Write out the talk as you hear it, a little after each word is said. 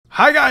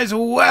Hi guys,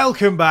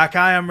 welcome back.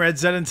 I am Red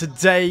Zen, and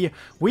today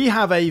we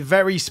have a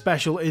very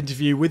special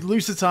interview with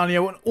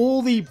Lusitanio on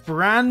all the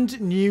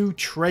brand new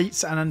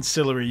traits and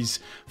ancillaries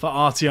for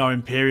RTR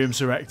Imperium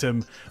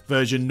Surrectum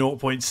version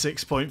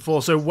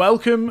 0.6.4. So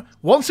welcome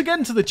once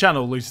again to the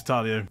channel,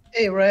 Lusitanio.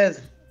 Hey Red,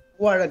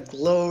 what a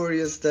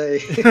glorious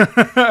day.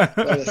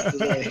 Glorious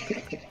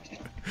today.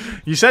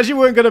 You said you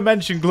weren't going to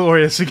mention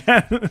glorious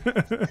again.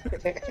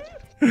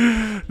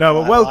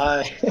 No, but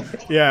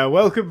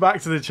welcome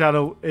back to the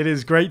channel. It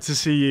is great to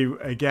see you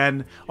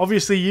again.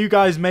 Obviously, you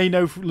guys may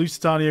know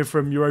Lusitanio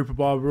from Europa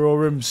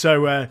Barbarorum,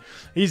 so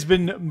he's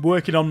been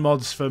working on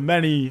mods for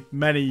many,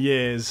 many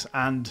years.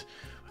 And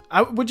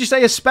would you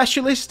say a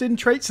specialist in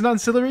traits and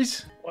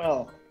ancillaries?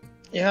 Well,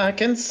 yeah, I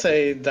can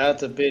say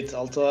that a bit,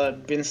 although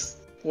I've been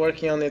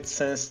working on it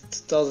since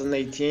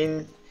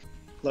 2018,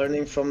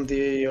 learning from the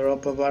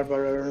Europa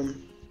Barbarorum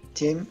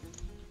team.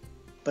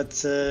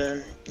 But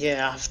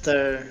yeah,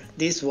 after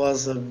this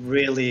was a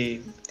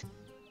really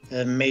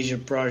major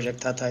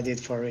project that I did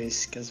for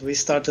RIS, because we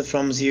started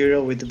from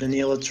zero with the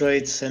vanilla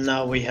traits, and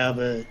now we have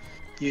a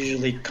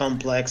usually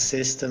complex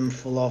system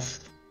full of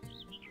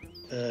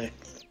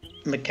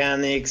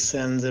mechanics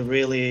and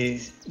really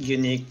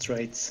unique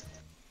traits.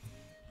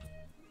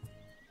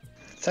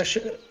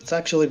 It's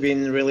actually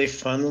been really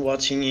fun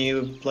watching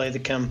you play the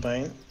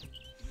campaign.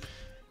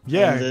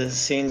 Yeah, and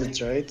seeing the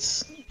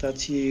traits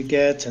that you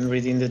get and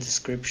reading the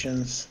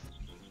descriptions.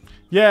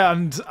 Yeah,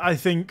 and I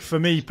think for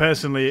me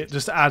personally, it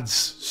just adds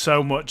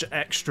so much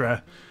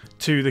extra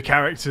to the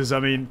characters. I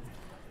mean,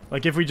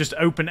 like if we just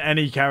open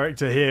any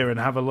character here and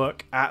have a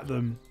look at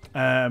them,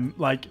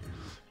 like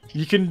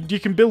you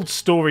can build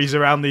stories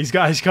around these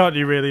guys, can't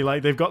you? Really,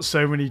 like they've got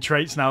so many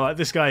traits now. Like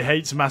this guy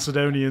hates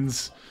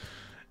Macedonians.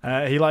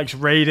 He likes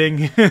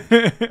raiding.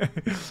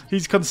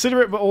 He's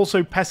considerate but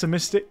also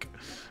pessimistic.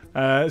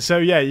 So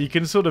yeah, you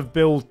can sort of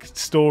build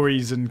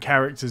stories and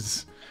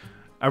characters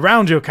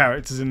around your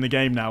characters in the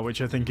game now, which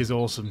I think is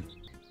awesome.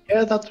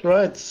 Yeah, that's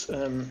right.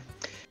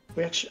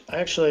 I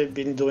actually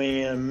been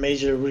doing a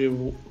major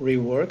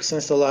rework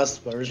since the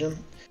last version.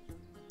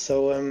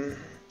 So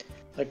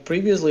like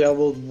previously, I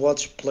would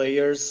watch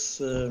players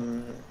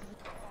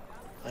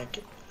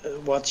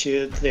watch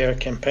their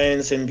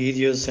campaigns and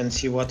videos and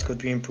see what could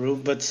be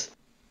improved, but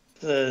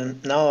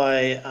now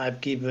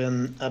I've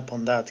given up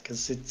on that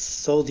because it's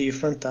so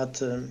different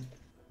that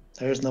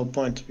there's no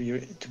point,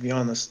 to be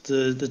honest.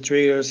 The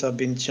triggers have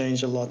been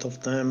changed, a lot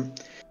of them.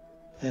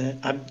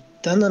 I've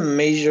done a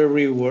major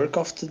rework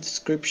of the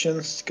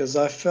descriptions because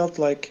I felt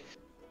like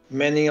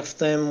many of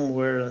them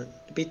were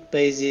a bit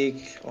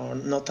basic or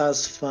not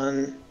as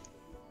fun.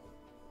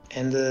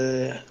 And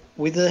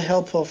with the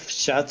help of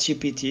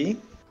ChatGPT,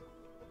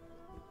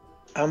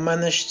 I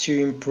managed to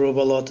improve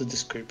a lot of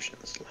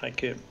descriptions.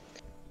 Like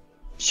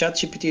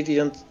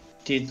ChatGPT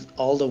did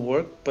all the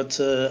work, but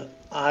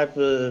I've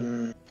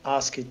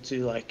asked it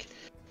to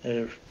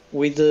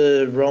with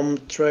the Roma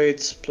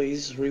traits,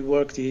 please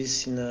rework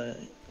this in a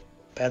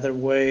better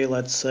way,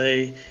 let's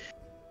say,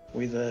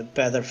 with a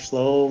better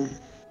flow.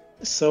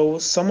 So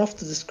some of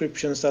the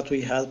descriptions that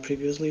we had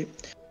previously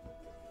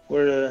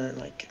were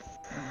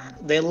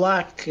they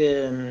lack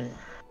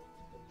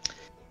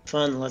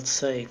fun, let's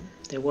say.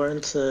 They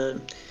weren't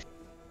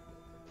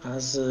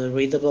as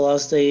readable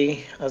as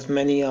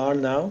many are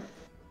now.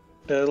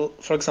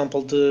 For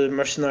example, the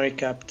mercenary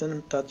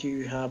captain that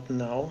you have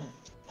now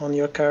on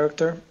your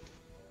character,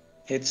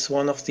 it's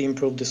one of the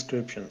improved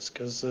descriptions,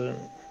 because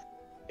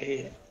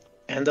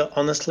and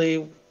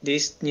honestly,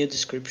 these new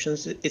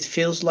descriptions, it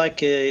feels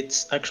like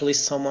it's actually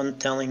someone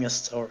telling a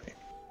story.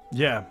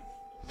 Yeah,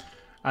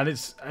 and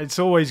it's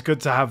always good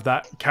to have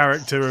that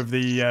character of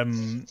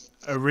the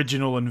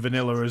original and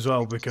vanilla as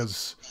well,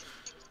 because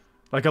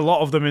like a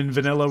lot of them in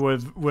vanilla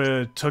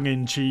were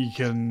tongue-in-cheek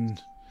and,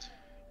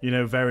 you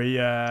know,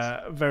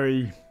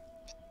 very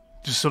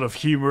just sort of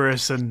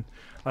humorous. And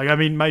like, I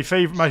mean, my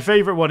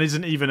favorite one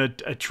isn't even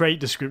a trait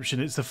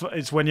description.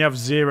 It's when you have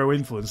zero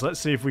influence.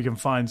 Let's see if we can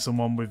find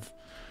someone with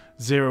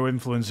zero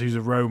influence who's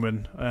a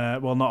Roman.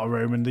 Well, not a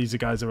Roman. These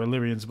guys are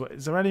Illyrians. But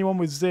is there anyone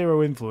with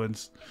zero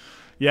influence?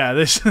 Yeah,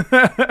 this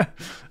a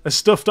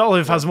stuffed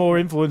olive has more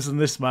influence than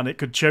this man. It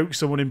could choke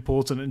someone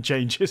important and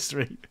change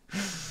history.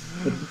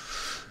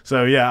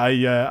 So yeah,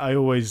 I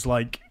always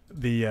like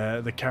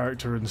the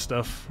character and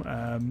stuff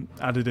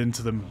added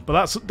into them.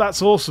 But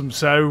that's awesome.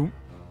 So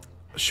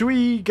should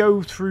we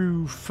go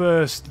through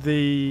first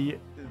the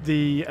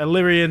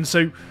Illyrian?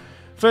 So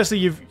firstly,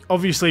 you've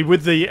obviously,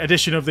 with the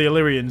addition of the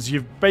Illyrians,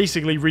 you've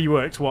basically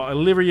reworked what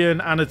Illyrian,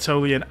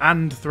 Anatolian,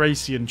 and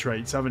Thracian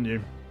traits, haven't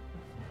you?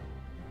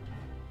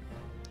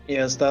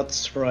 Yes,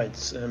 that's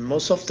right.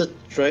 Most of the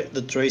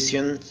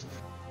Thracian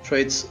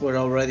traits were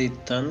already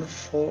done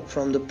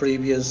from the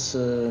previous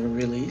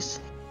release,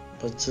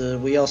 but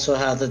we also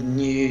had the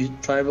new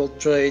tribal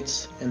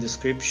traits and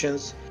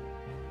descriptions.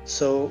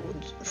 So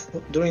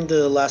during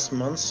the last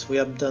months, we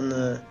have done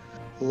a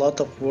lot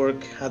of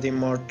work adding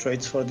more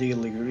traits for the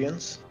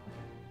Illyrians.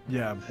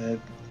 Yeah.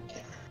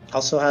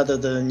 Also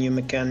added a new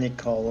mechanic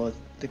called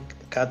the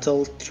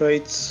cattle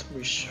traits,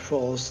 which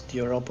follows the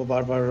Europa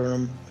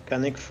Barbarorum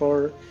mechanic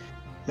for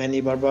many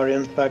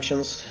barbarian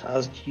factions,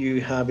 as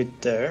you have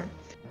it there.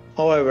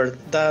 However,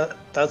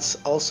 that's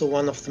also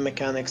one of the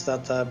mechanics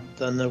that I've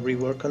done a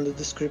rework on the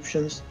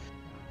descriptions,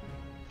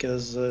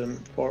 because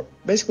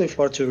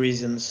for two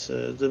reasons.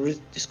 The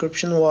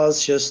description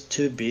was just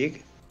too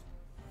big,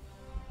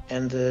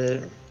 and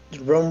the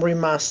Rome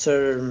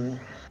remaster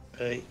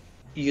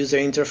user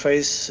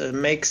interface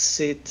makes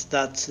it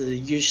that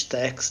huge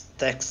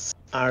texts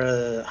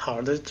are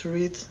harder to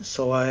read.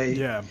 So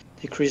I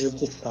decreased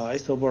the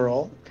size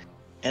overall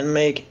and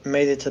made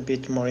it a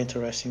bit more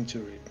interesting to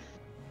read.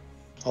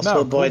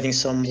 Also avoiding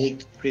some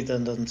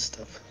redundant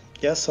stuff.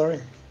 Yeah, sorry.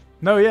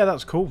 No, yeah,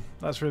 that's cool.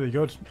 That's really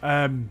good.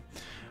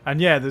 And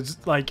yeah, there's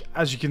like,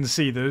 as you can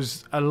see,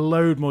 there's a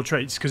load more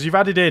traits because you've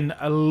added in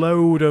a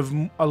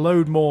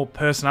load more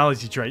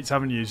personality traits,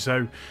 haven't you?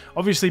 So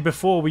obviously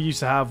before we used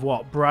to have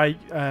what bright,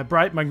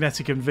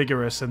 magnetic, and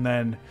vigorous, and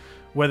then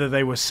whether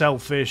they were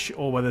selfish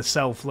or whether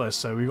selfless.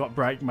 So we've got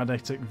bright,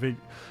 magnetic,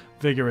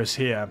 vigorous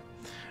here,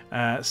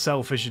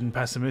 selfish and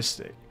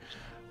pessimistic.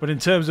 But in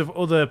terms of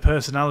other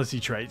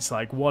personality traits,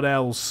 like what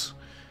else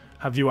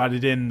have you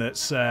added in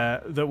that's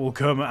that will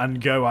come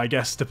and go, I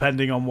guess,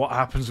 depending on what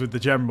happens with the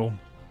general?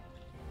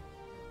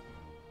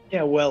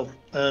 Yeah, well,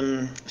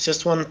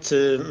 just want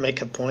to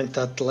make a point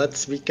that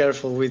let's be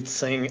careful with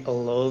saying a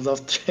load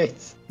of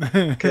traits,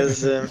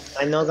 because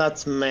I know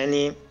that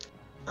many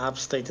have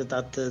stated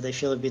that they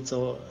feel a bit,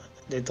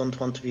 they don't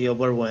want to be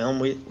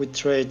overwhelmed with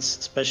traits,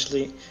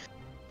 especially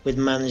with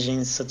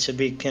managing such a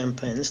big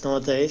campaigns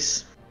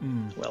nowadays.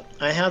 Well,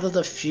 I added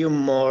a few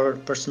more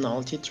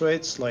personality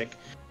traits, like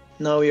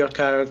know your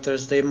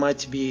characters. They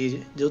might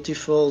be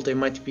dutiful, they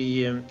might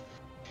be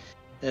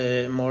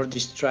more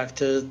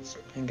distracted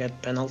and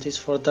get penalties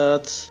for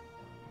that.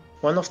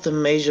 One of the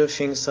major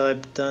things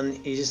I've done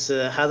is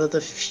added a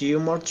few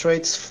more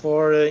traits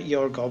for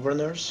your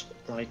governors,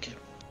 like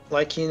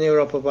in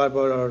Europa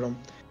Barbarorum.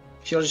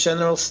 If your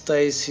general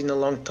stays in a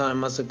long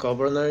time as a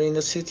governor in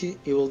a city,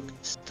 he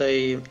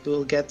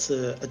will get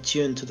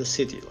attuned to the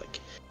city, like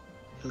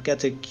he'll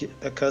get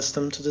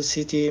accustomed to the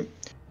city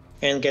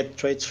and get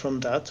traits from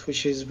that,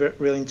 which is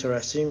really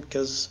interesting,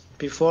 because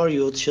before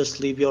you would just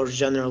leave your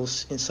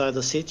generals inside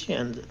the city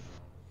and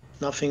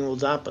nothing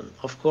would happen.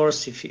 Of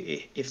course,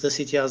 if the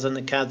city has an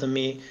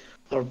academy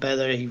or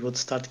better, he would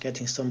start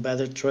getting some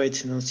better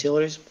traits in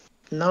ancillaries.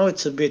 Now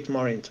it's a bit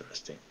more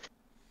interesting.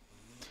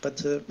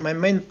 But my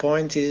main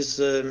point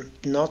is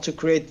not to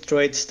create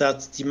traits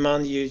that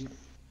demand you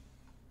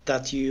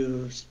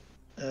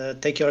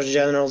take your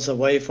generals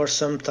away for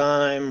some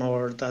time,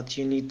 or that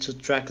you need to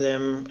track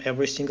them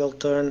every single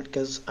turn,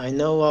 because I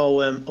know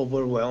how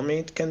overwhelming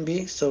it can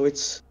be. So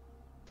it's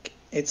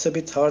a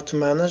bit hard to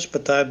manage,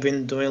 but I've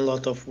been doing a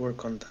lot of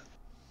work on that.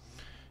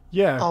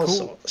 Yeah.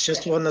 Also, cool.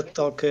 just want to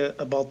talk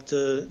about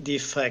the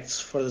effects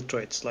for the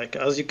traits. Like,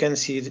 as you can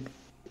see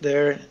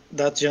there,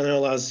 that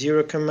general has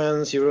 0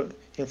 command, 0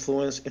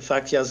 influence. In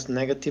fact, he has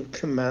negative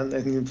command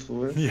and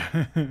influence.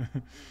 Yeah.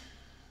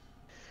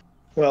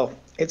 Well,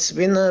 it's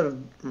been a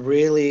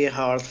really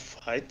hard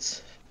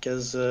fight,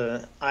 because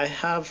I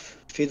have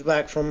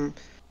feedback from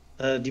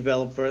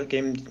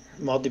game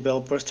mod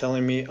developers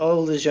telling me,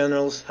 oh, the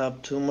generals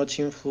have too much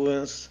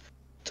influence,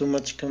 too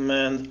much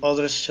command.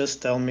 Others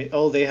just tell me,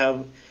 oh, they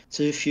have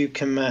too few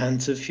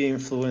command, too few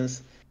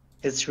influence.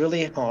 It's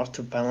really hard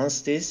to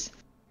balance this,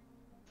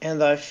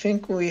 and I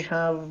think we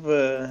have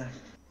a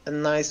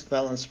nice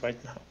balance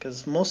right now,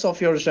 because most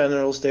of your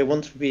generals, they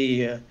won't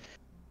be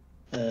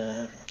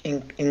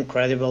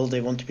incredible,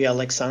 they want to be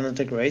Alexander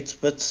the Great,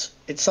 but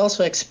it's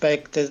also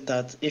expected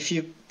that if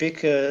you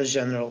pick a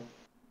general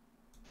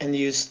and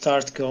you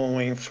start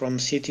going from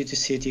city to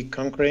city,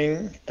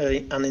 conquering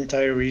an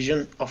entire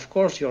region, of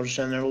course your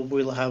general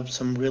will have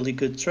some really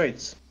good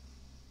traits.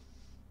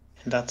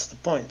 And that's the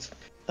point.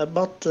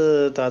 About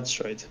that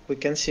trait, we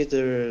can see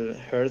the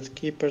Herd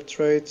Keeper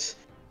trait.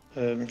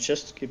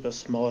 Just to give a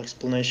small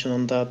explanation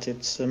on that,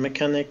 it's a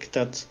mechanic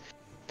that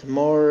the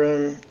more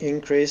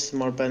increase, the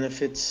more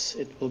benefits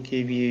it will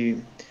give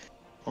you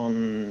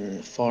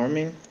on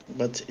farming,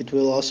 but it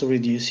will also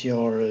reduce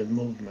your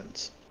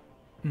movement.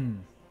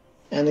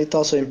 And it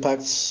also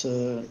impacts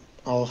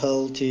how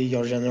healthy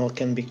your general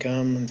can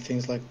become and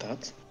things like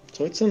that.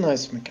 So it's a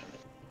nice mechanic.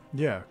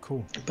 Yeah,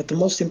 cool. But the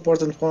most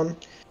important one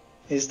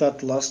is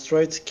that last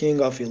trait,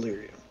 King of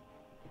Illyria.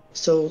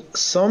 So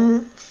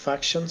some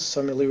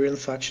Illyrian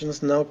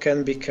factions now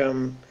can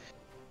become,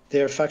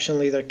 their faction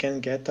leader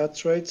can get that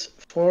trait.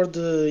 For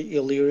the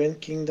Illyrian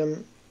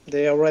kingdom,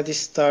 they already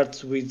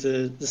start with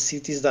the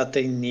cities that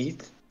they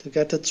need to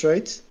get the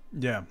trait.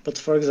 Yeah. But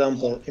for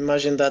example,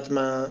 imagine that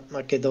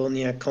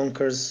Macedonia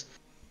conquers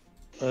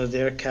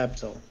their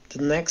capital.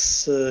 The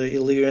next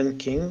Illyrian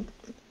king,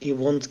 he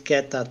won't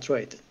get that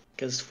trait,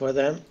 because for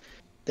them,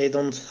 they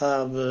don't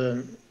have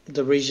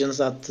the regions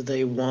that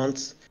they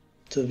want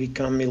to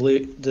become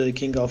the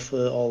king of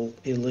all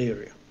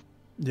Illyria.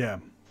 Yeah.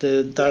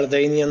 The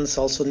Dardanians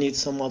also need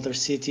some other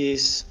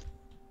cities.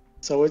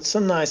 So it's a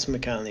nice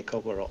mechanic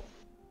overall.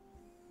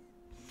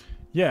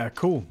 Yeah,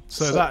 cool.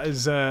 So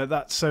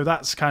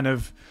that's kind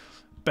of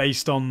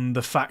based on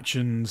the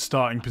faction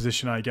starting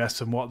position, I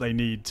guess, and what they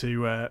need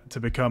to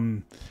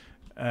become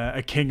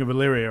a king of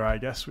Illyria, I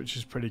guess, which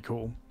is pretty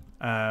cool.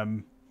 Yeah,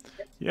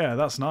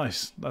 that's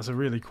nice. That's a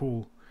really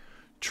cool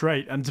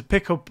trait. And to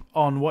pick up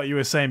on what you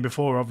were saying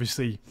before,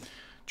 obviously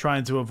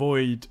trying to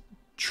avoid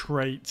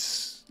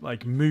traits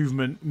like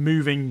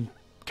moving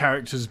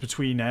characters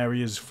between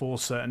areas for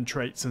certain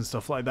traits and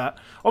stuff like that.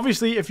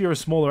 Obviously, if you're a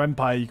smaller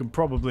empire, you can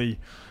probably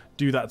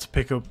do that to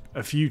pick up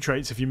a few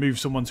traits if you move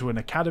someone to an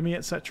academy,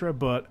 etc.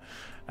 But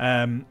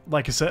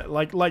like I said,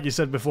 like you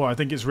said before, I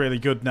think it's really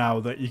good now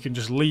that you can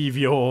just leave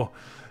your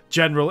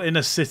general in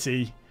a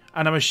city,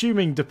 and I'm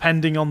assuming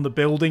depending on the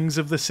buildings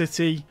of the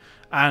city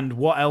and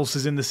what else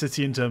is in the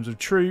city in terms of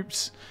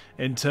troops,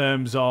 in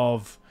terms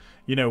of,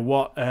 you know,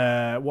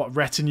 what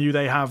retinue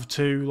they have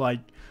too, like,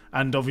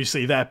 and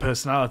obviously their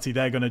personality,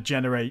 they're going to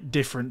generate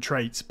different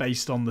traits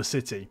based on the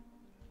city.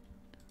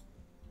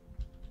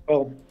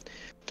 Well,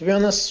 to be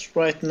honest,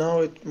 right now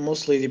it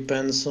mostly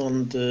depends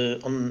on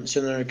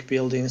generic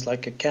buildings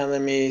like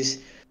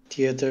academies,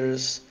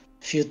 theaters,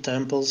 few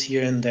temples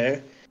here and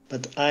there.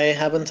 But I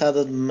haven't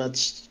added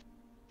much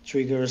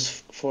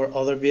triggers for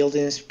other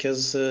buildings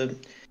because,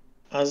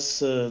 as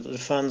the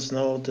fans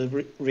know,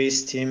 the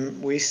RIS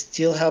team, we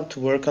still have to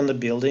work on the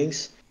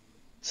buildings.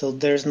 So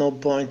there's no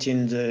point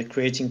in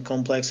creating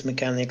complex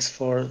mechanics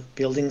for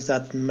buildings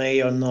that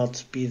may or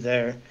not be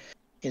there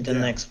in the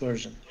next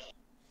version.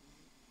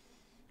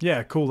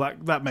 Yeah, cool.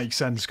 That makes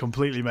sense.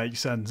 Completely makes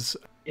sense.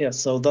 Yeah,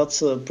 so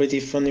that's a pretty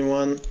funny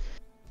one.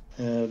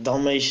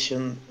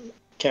 Dalmatian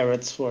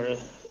carrots were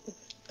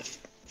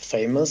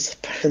famous,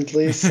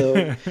 apparently,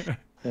 so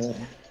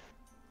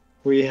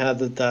we had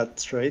that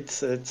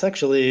trait. It's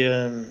actually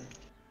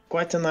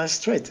quite a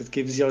nice trait. It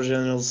gives your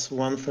generals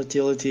 1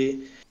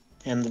 fertility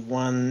and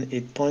 1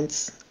 hit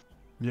points.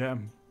 Yeah.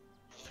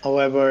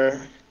 However,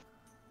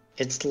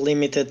 it's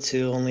limited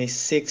to only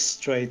 6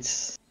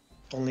 traits.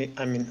 Only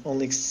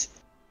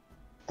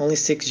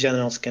 6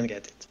 generals can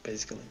get it,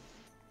 basically.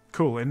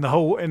 Cool. In the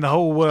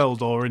whole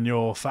world, or in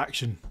your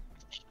faction?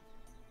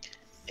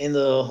 In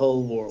the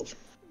whole world.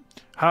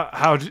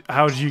 How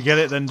do you get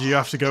it then? Do you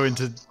have to go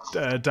into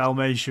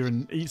Dalmatia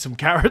and eat some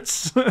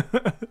carrots?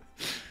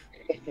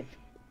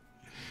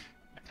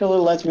 Actually,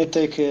 let me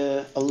take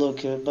a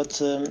look.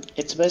 But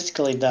it's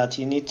basically that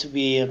you need to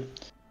be,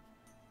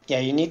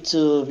 you need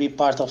to be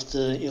part of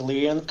the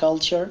Illyrian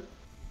culture,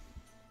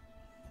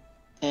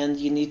 and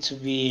you need to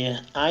be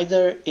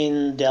either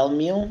in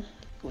Delmio,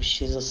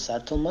 which is a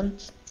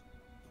settlement,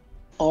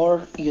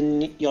 or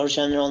your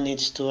general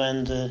needs to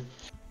end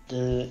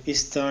the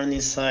eastern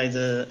inside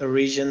a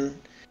region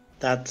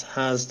that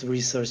has the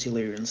research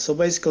Illyrians. So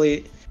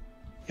basically,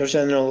 your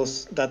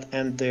generals that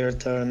end their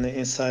turn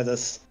inside a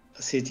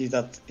city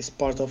that is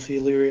part of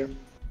Illyria,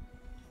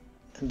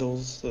 and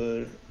those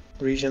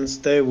regions,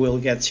 they will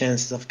get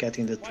chances of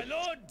getting the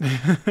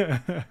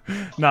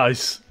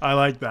Nice. I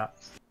like that.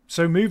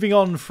 So moving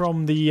on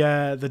from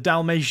the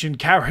Dalmatian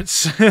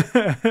carrots,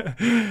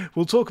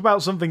 we'll talk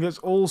about something that's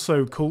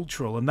also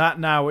cultural, and that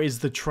now is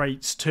the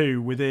traits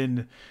too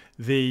within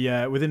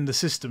the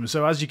system.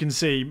 So as you can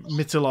see,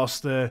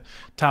 Mytilos, the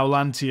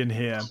Taulantian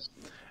here,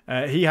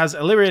 he has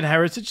Illyrian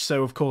heritage,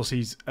 so of course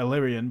he's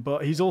Illyrian,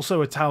 but he's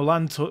also a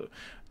Taulantioi,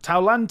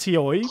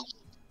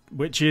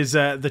 which is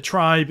the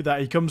tribe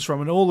that he comes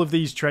from, and all of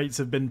these traits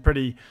have been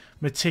pretty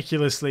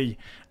meticulously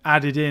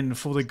added in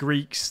for the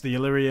Greeks, the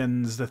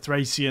Illyrians, the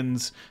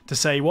Thracians, to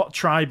say what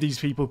tribe these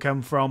people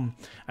come from.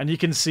 And you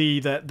can see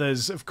that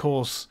there's, of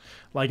course,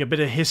 like a bit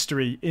of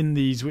history in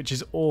these, which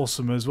is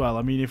awesome as well.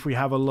 I mean, if we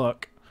have a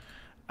look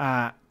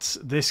at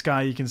this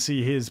guy, you can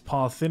see here's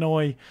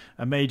Parthenoi,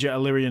 a major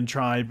Illyrian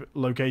tribe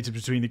located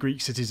between the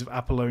Greek cities of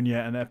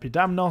Apollonia and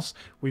Epidamnos.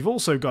 We've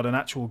also got an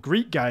actual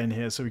Greek guy in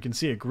here, so we can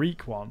see a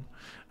Greek one,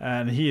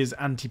 and he is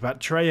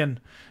Antipatrean,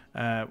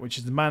 which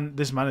is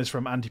this man is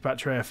from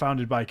Antipatrea,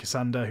 founded by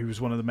Cassander, who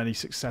was one of the many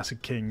successor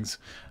kings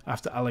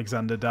after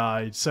Alexander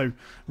died. So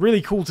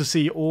really cool to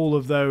see all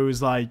of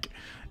those like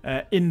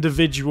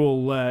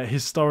individual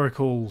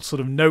historical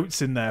sort of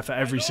notes in there for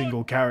every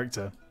single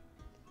character.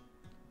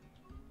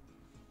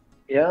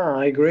 Yeah,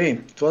 I agree.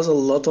 It was a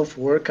lot of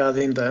work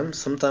adding them.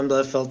 Sometimes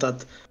I felt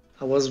that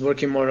I was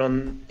working more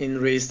in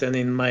RIS than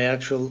in my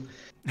actual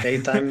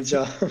daytime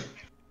job.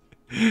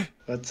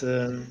 But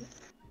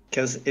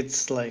because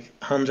it's like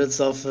hundreds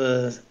of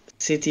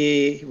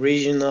city,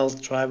 regional,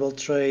 tribal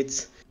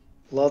traits,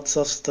 lots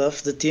of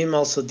stuff. The team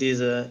also did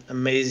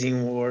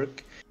amazing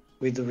work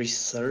with the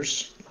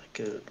research,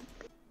 like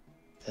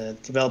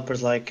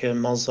developers like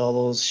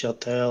Mausolos,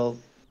 Chotel,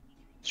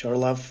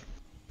 Chorlav.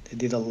 They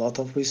did a lot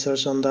of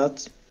research on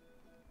that.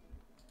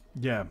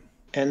 Yeah.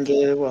 And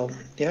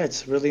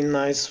it's really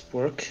nice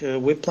work.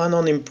 We plan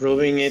on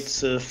improving it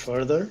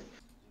further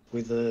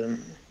with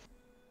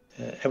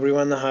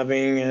everyone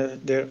having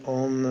their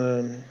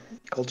own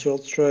cultural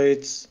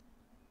traits.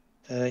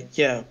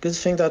 Good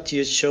thing that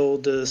you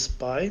showed the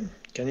spy.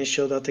 Can you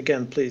show that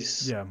again,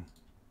 please? Yeah.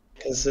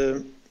 Because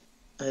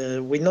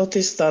we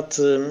noticed that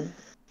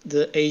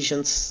the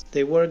Asians,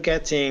 they were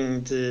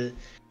getting the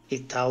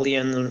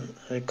Italian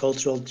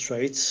cultural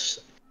traits,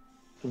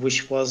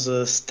 which was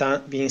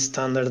being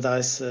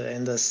standardized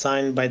and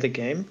assigned by the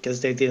game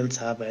because they didn't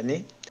have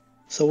any.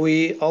 So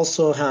we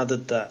also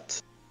added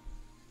that.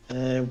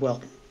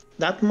 Well,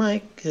 that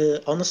might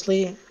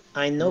honestly,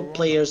 I know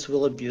players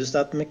will abuse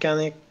that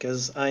mechanic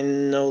because I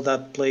know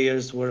that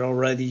players were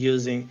already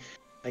using,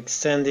 like,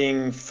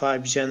 sending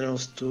 5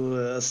 generals to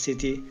a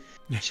city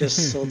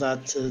just so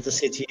that the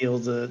city or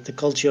the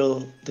culture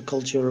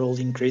will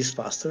increase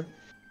faster.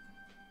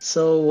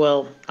 So,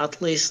 well,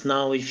 at least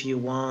now, if you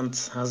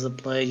want, as a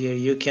player,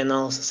 you can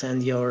also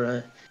send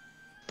your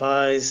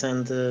spies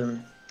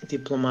and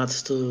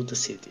diplomats to the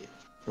city.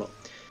 Well,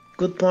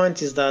 good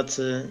point is that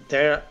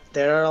there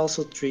are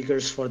also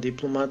triggers for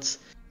diplomats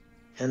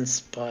and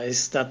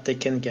spies that they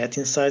can get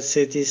inside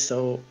cities,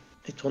 so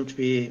it won't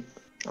be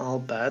all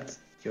bad.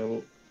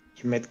 You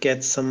might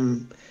get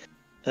some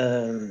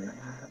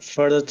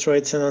further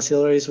traits and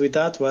ancillaries with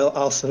that, while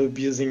also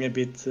abusing a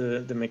bit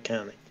the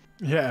mechanic.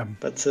 Yeah,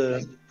 but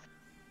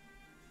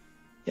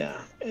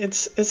yeah,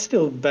 it's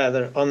still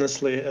better,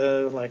 honestly.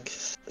 Like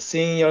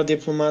seeing your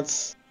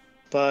diplomats,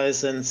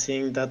 spies, and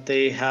seeing that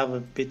they have a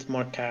bit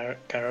more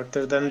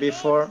character than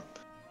before.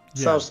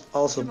 Sounds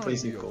also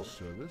pretty cool.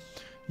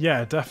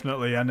 Yeah,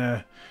 definitely. And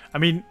I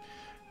mean,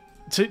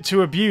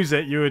 to abuse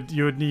it, you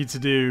would need to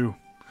do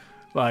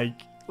like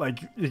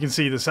you can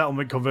see the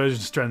settlement conversion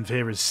strength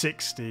here is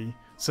 60.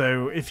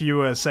 So if you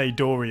were, say,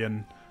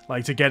 Dorian,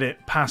 like, to get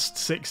it past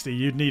 60,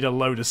 you'd need a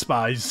load of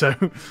spies. So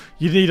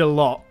you need a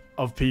lot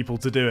of people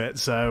to do it.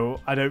 So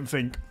I don't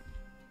think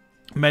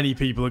many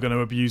people are going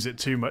to abuse it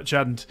too much,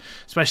 and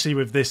especially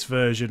with this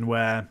version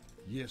where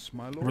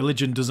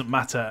religion doesn't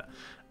matter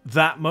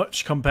that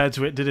much compared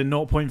to it did in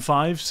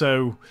 0.5.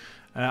 So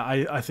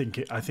I think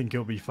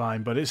it'll be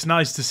fine. But it's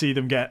nice to see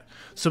them get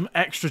some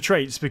extra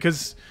traits,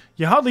 because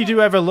you hardly do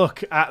ever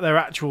look at their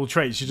actual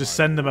traits. You just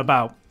send them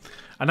about.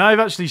 And I've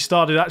actually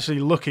started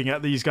looking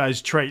at these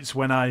guys' traits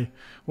when I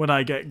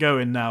get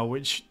going now,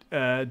 which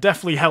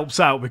definitely helps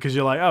out, because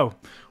you're like, oh,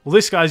 well,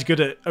 this guy's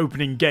good at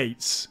opening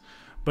gates,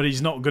 but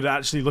he's not good at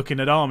actually looking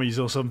at armies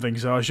or something,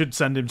 so I should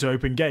send him to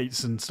open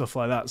gates and stuff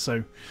like that.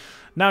 So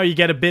now you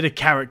get a bit of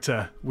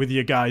character with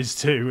your guys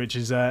too, which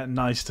is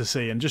nice to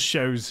see, and just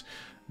shows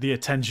the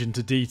attention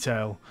to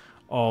detail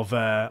of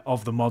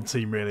the mod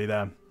team really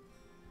there.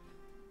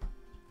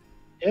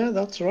 Yeah,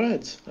 that's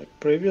right. Like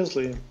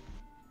previously,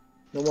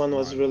 no one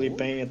was really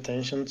paying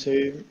attention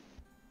to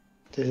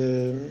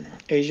the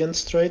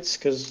agent traits,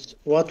 because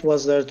what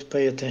was there to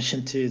pay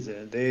attention to?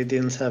 They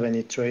didn't have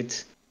any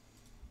traits.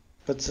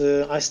 But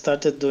I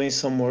started doing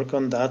some work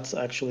on that.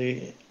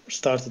 Actually,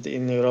 started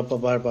in Europa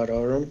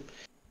Barbarorum,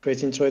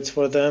 creating traits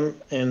for them,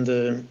 and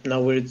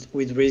now with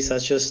RIS, I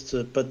just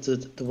put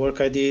the work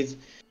I did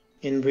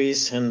in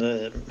RIS and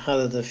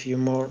added a few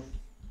more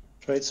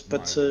traits.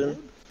 But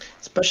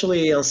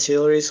especially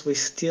ancillaries, we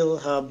still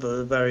have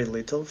very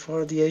little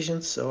for the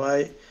agents, so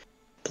I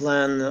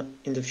plan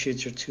in the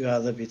future to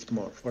add a bit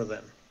more for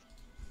them.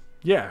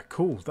 Yeah,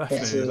 cool.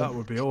 Definitely, that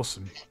would be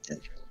awesome.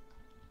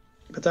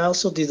 But I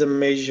also did a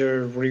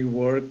major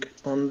rework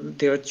on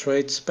their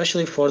traits,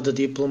 especially for the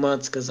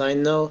diplomats, because I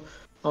know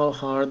how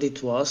hard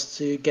it was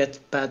to get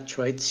bad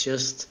traits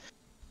just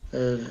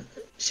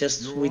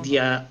with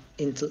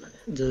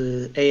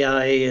the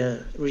AI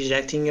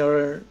rejecting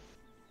your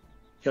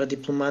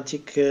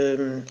diplomatic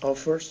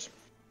offers.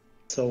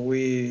 So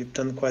we've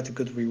done quite a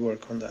good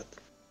rework on that.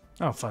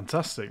 Oh,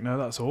 fantastic. No,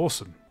 that's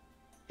awesome.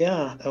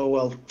 Yeah,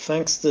 well,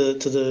 thanks to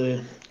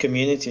the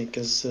community,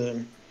 because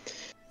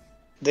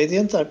they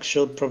didn't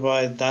actually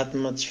provide that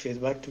much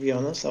feedback, to be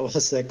honest. I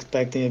was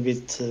expecting a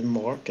bit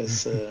more,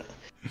 because I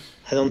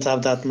don't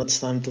have that much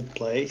time to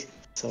play.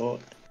 So,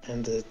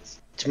 and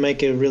to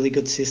make a really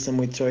good system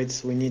with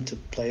traits, we need to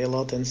play a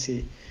lot and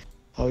see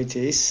how it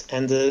is.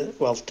 And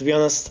well, to be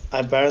honest,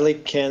 I barely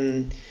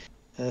can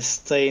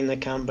stay in a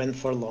campaign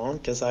for long,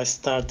 because I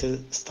start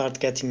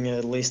getting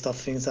a list of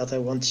things that I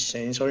want to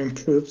change or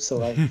improve,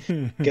 so I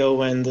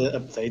go and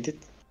update it.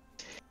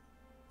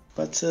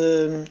 But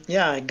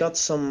yeah, I got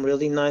some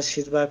really nice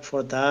feedback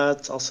for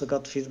that. Also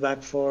got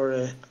feedback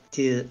for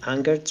the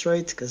anger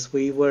trait, because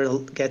we were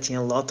getting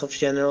a lot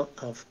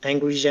of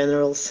angry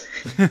generals.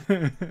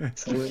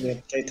 So we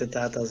updated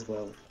that as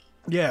well.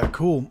 Yeah,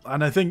 cool.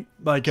 And I think,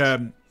 like, I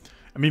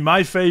mean,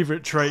 my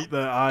favorite trait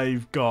that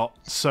I've got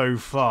so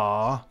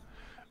far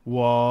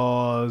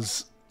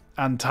was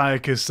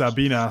Antiochus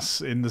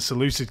Sabinas in the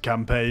Seleucid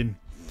campaign.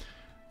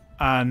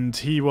 And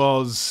he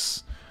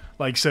was,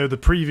 like, so the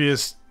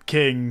previous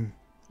king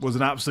was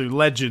an absolute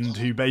legend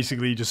who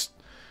basically just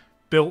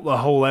built the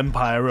whole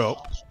empire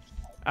up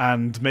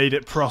and made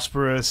it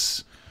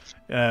prosperous,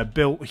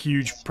 built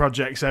huge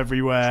projects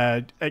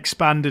everywhere,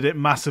 expanded it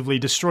massively,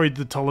 destroyed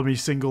the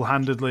Ptolemies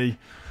single-handedly,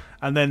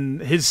 and then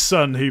his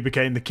son, who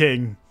became the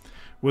king,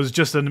 was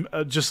just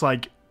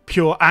like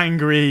pure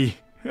angry,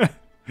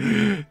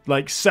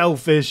 like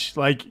selfish,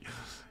 like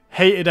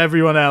hated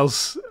everyone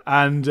else,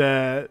 and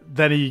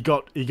then he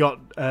got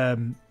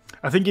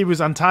I think he was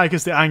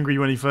Antiochus the Angry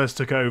when he first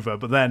took over,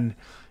 but then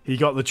he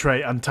got the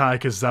trait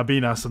Antiochus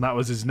Zabinas, and that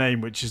was his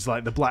name, which is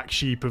like the black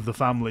sheep of the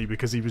family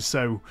because he was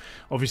so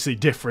obviously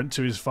different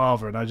to his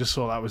father, and I just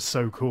thought that was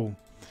so cool.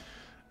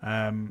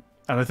 And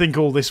I think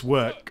all this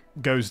work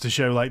goes to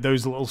show like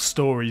those little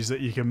stories that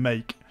you can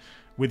make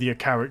with your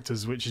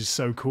characters, which is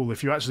so cool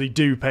if you actually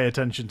do pay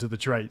attention to the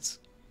traits.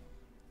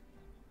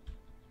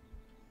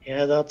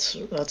 Yeah, that's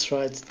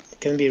right. It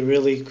can be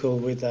really cool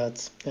with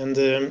that.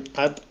 And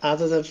I've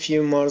added a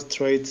few more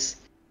traits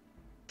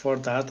for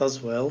that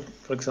as well.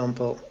 For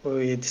example,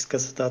 we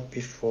discussed that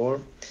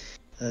before.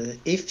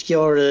 If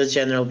your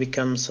general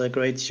becomes a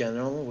great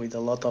general with a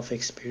lot of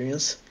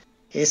experience,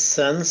 his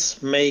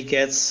sons may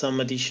get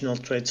some additional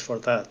traits for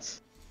that.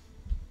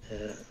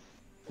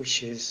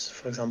 Which is,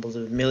 for example,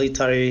 the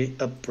military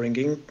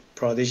upbringing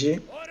prodigy,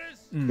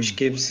 which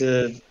gives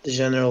the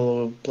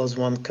general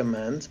 +1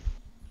 command.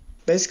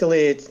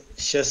 Basically, it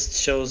just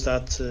shows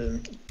that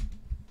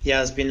he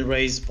has been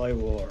raised by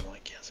war.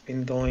 Like he has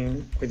been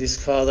going with his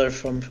father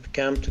from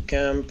camp to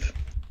camp,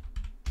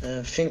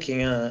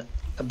 thinking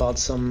about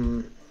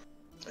some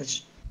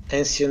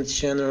ancient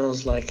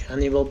generals like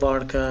Hannibal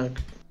Barca,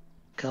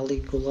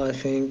 Caligula, I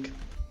think,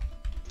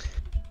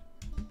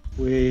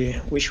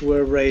 which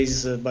were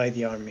raised by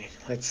the army,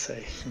 let's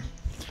say.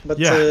 But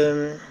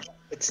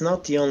it's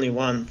not the only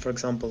one. For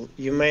example,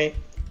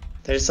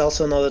 there's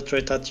also another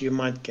trait that you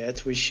might get,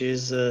 which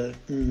is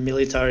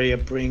military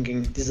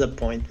upbringing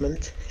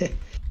disappointment,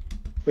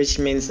 which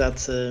means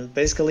that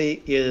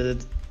basically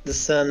the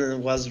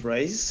son was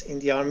raised in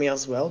the army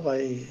as well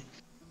by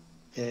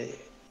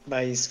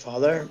his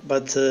father,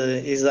 but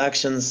his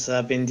actions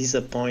have been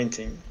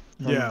disappointing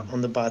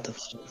on the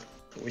battlefield,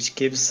 which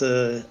gives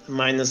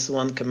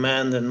 -1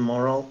 command and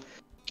moral.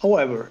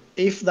 However,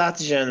 if that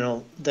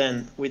general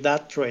then with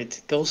that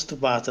trait goes to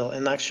battle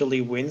and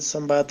actually wins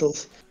some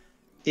battles,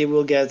 he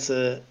will get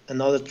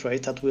another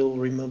trait that will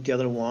remove the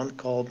other one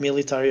called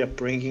military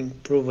upbringing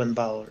proven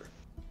valor.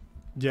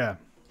 Yeah.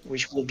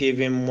 Which will give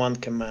him 1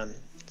 command.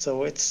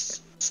 So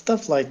it's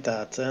stuff like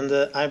that. And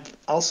I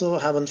also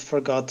haven't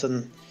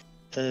forgotten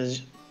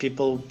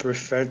people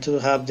prefer to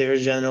have their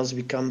generals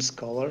become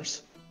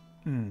scholars.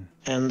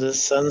 And the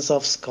sons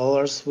of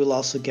scholars will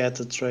also get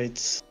a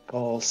trait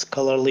called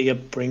scholarly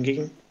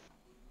upbringing,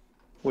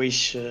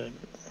 which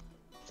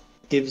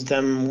gives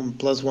them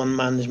 +1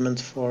 management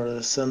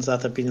for sons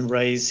that have been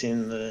raised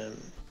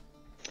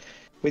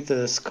with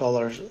the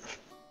scholar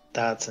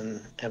dads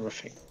and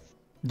everything.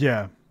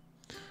 Yeah.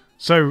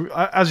 So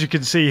as you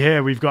can see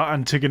here, we've got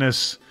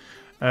Antigonus.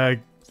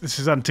 This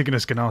is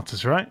Antigonus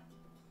Gonatas, right?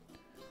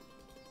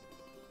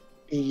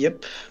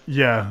 Yep.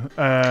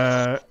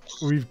 Yeah.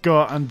 We've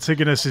got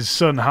Antigonus's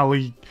son,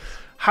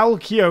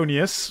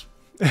 Halcyonius.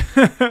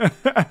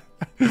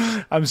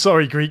 I'm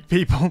sorry, Greek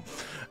people.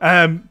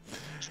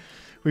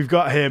 We've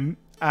got him,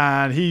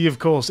 and he, of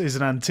course, is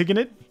an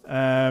Antigonid.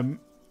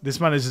 This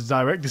man is a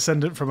direct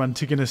descendant from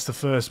Antigonus I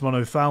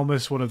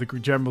Monothalmus, one of the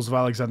generals of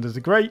Alexander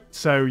the Great.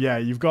 So, yeah,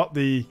 you've got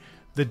the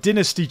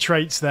dynasty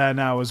traits there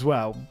now as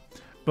well.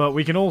 But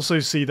we can also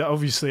see that,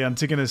 obviously,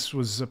 Antigonus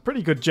was a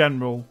pretty good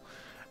general.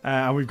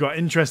 And we've got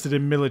interested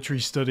in military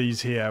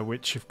studies here,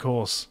 which, of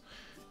course,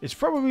 is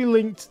probably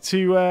linked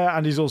to...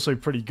 and he's also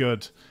pretty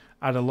good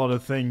at a lot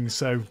of things.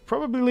 So,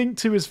 probably linked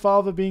to his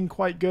father being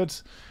quite good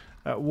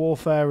at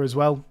warfare as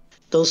well.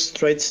 Those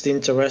traits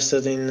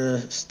interested in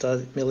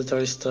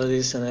military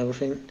studies and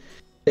everything,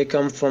 they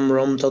come from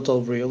Rome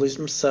Total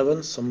Realism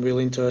 7, some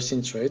really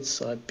interesting traits.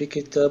 So I picked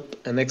it up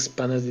and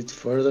expanded it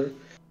further,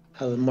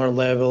 had more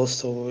levels,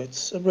 so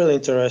it's a really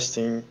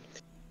interesting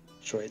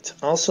trait.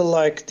 Also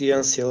like the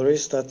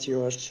ancillaries that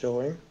you are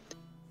showing,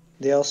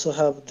 they also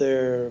have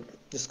their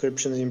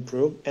descriptions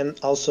improved, and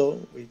also,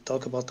 we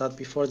talked about that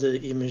before, the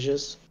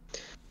images.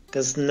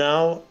 Because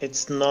now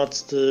it's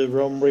not the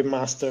Rome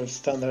remastered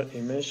standard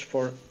image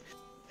for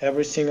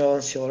every single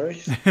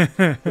ancillary.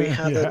 We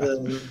had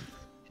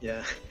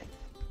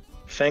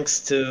thanks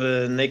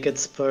to Naked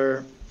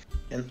Spur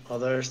and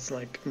others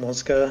like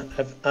Mosca,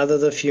 I've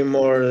added a few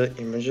more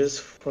images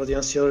for the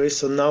ancillaries,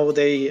 so now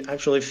they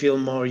actually feel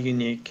more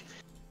unique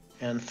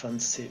and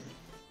fancy.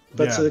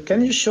 But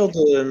can you show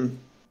the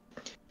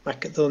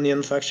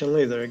Macedonian faction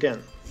leader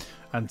again?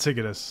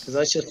 Antigonus. Because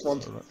I just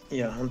want,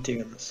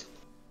 Antigonus.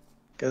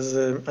 Because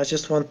I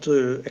just want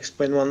to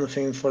explain one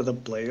thing for the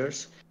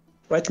players.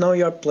 Right now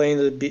you are playing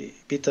the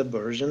beta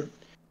version,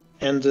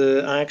 and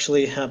I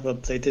actually have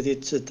updated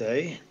it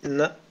today.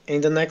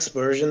 In the next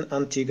version,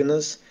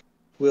 Antigonus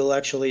will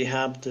actually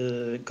have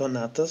the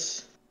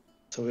Gonatas.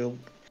 So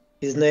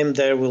his name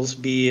there will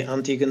be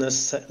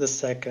Antigonus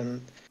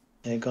II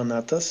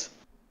Gonatas,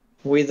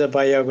 with the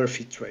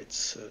biography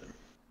traits.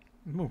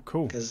 Oh,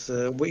 cool. Because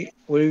we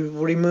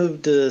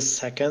removed the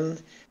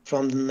second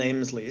from the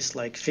names list,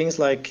 like things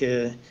like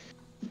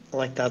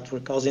that were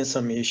causing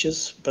some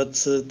issues, but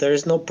there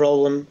is no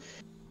problem.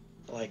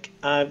 Like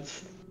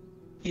I've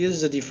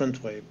used a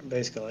different way.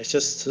 Basically, I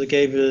just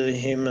gave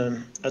him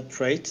a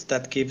trait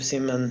that gives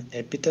him an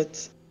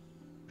epithet,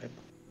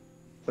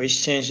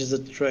 which changes the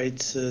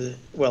trait,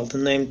 well, the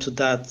name to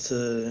that,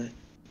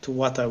 to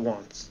what I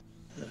want.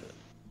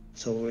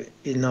 So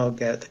it now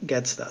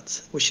gets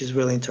that, which is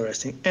really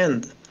interesting.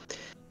 And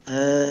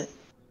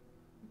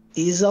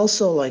he's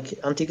also, like,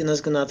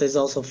 Antigonus Gonata is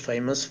also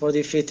famous for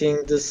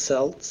defeating the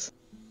Celts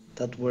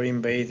that were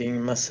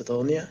invading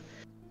Macedonia.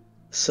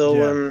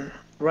 So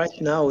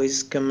right now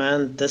his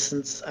command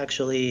doesn't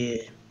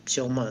actually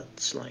show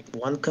much. Like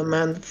one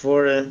command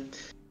for a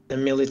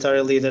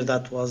military leader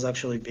that was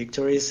actually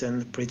victorious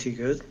and pretty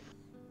good.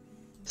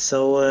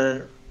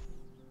 So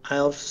I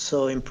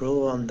also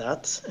improve on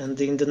that, and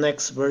in the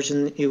next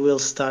version it will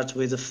start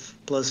with a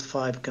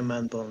 +5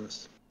 command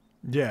bonus.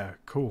 Yeah,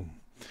 cool.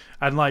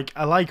 And like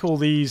I like all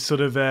these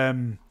sort of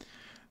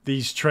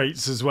these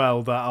traits as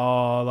well that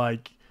are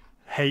like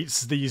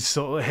hates these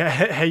sort of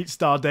hates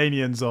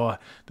Dardanians, or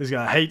this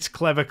guy hates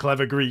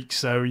clever Greeks,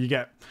 so you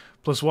get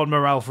 +1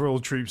 morale for all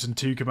troops and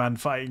 2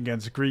 command fighting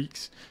against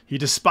Greeks. He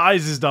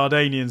despises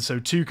Dardanians, so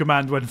 2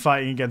 command when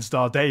fighting against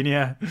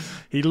Dardania.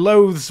 He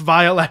loathes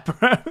vile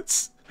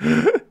Epirotes,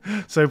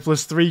 so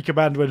 +3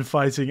 command when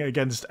fighting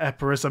against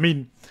Epirus. I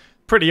mean,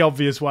 pretty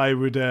obvious why he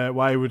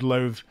would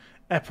loathe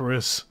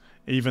Epirus,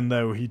 even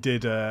though he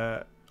did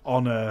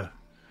honor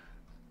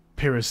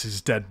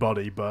Pyrrhus's dead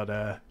body.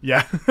 But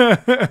yeah.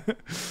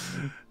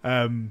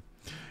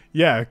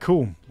 Yeah,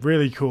 cool.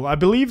 Really cool. I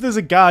believe there's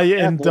a guy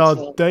in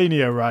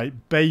Dardania, right?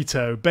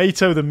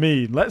 Beto the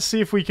Mean. Let's see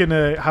if we can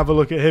have a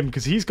look at him,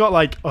 because he's got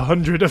like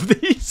 100 of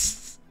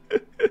these.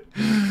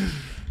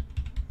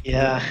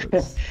 Yeah.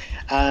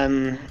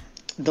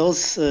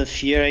 Those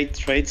Fear 8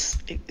 traits,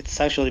 it's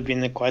actually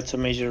been quite a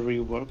major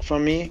rework for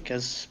me,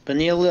 because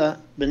vanilla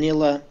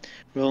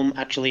Rome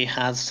actually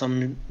has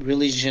some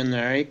really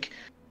generic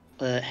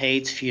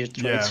hate fear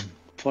traits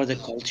for the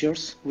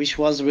cultures, which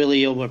was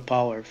really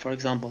overpowered. For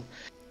example,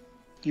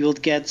 you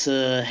would get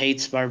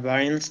hates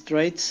barbarians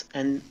traits,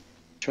 and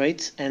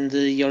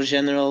your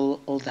general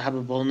would have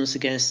a bonus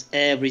against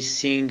every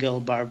single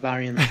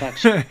barbarian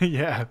faction.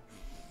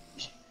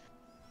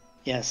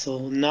 Yeah,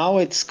 so now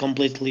it's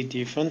completely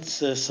different.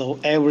 So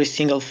every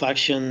single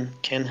faction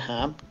can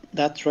have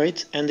that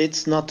trait, and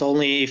it's not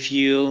only if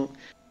you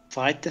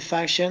fight the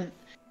faction.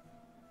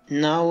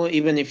 Now,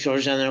 even if your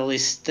general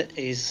is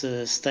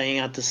staying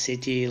at the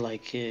city,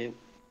 like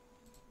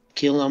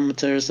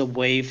kilometers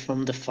away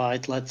from the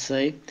fight, let's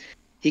say,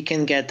 he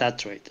can get that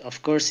trait.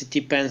 Of course, it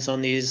depends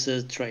on his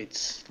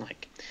traits.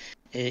 Like,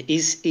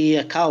 is he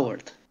a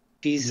coward?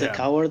 If he's a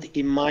coward,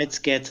 he might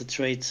get a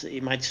trait.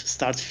 He might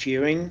start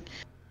fearing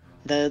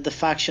the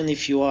faction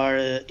if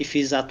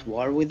he's at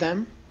war with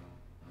them.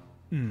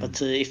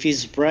 But if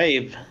he's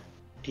brave,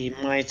 he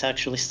might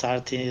actually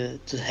start to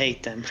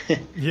hate them.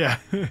 Yeah.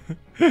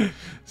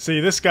 See,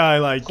 this guy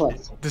like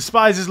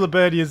despises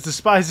Liburnians,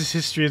 despises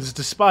Histrians,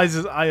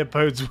 despises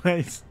Iopodes'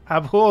 ways,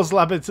 abhors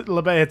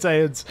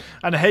Labaeataeans,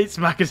 and hates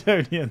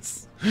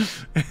Macedonians.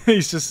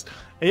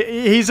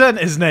 He's earned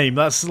his name.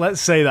 Let's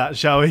say that,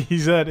 shall we?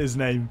 He's earned his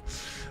name.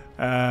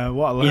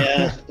 What a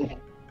yeah.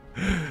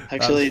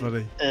 Actually,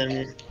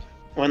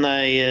 when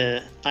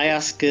I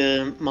asked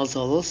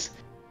Malzolos,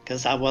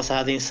 because I was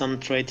adding some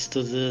traits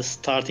to the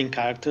starting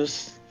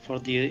characters for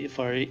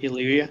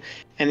Illyria,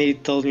 and he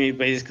told me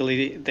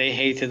basically they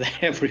hated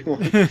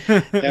everyone,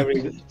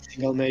 every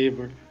single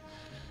neighbor.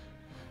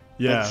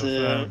 Yeah,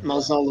 but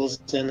Malzolos,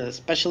 and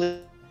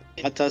especially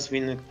that has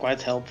been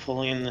quite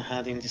helpful in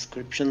adding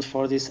descriptions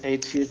for these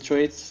 8 fear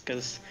traits,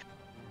 because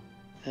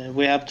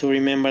we have to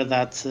remember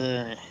that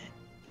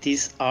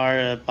these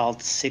are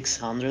about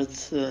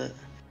 600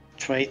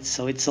 traits,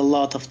 so it's a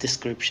lot of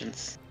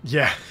descriptions.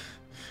 Yeah.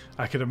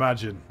 I can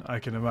imagine.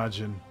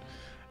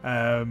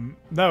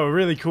 No,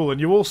 really cool. And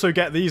you also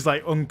get these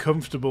like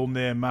uncomfortable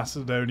near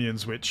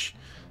Macedonians, which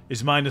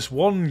is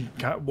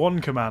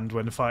 -1 command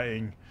when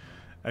fighting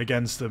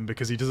against them,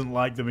 because he doesn't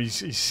like them.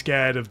 He's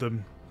scared of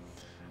them,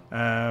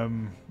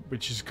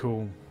 which is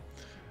cool.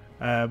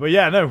 But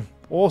yeah, no,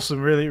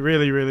 awesome.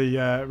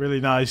 Really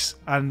nice.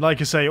 And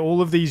like I say,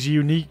 all of these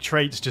unique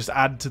traits just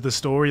add to the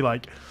story.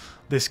 Like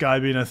this guy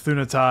being a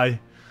Thunatai.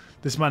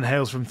 This man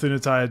hails from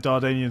Thunatai, a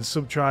Dardanian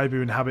subtribe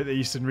who inhabit the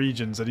eastern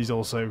regions, and he's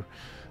also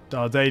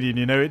Dardanian.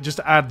 You know, it just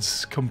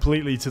adds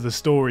completely to the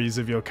stories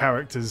of your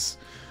characters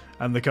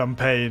and the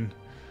campaign,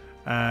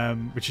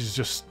 which is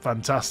just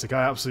fantastic.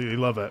 I absolutely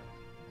love it.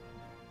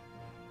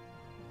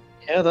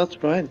 Yeah,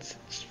 that's right.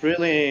 It's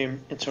really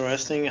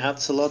interesting. It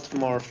adds a lot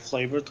more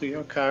flavor to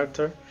your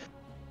character,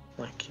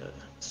 like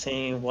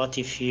seeing what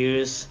he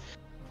fears.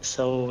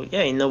 So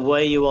yeah, in a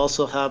way, you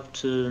also have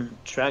to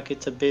track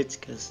it a bit,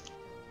 because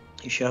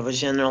if you have a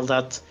general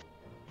that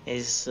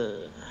is,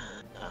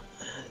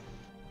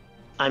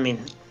 I mean,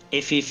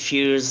 if he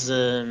fears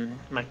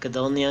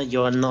Macedonia,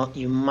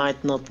 you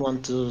might not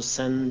want to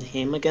send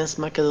him against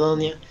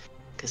Macedonia,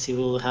 because he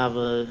will have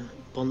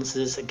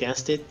bonuses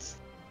against it.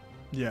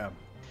 Yeah.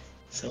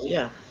 So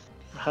yeah,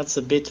 adds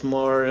a bit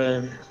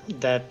more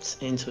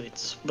depth into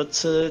it. But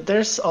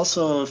there's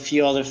also a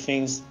few other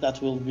things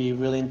that will be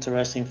really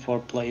interesting for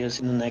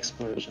players in the next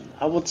version.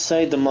 I would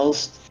say the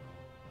most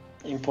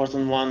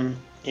important one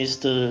is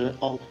the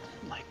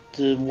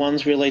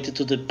ones related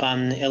to the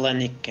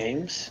Pan-Hellenic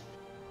Games,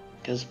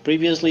 because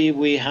previously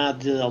we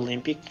had the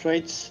Olympic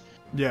traits,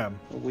 Yeah.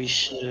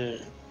 which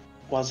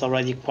was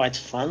already quite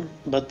fun,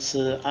 but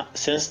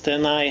since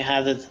then I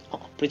had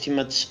pretty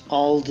much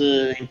all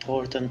the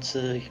important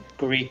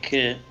Greek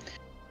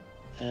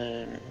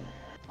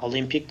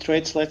Olympic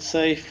traits, let's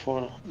say,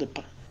 for the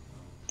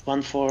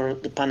one for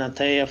the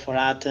Panatheia for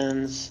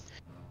Athens,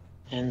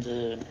 and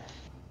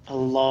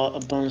a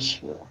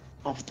bunch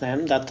of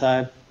them that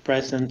are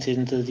present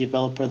in the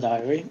developer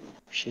diary,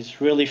 which is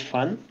really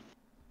fun.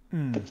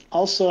 But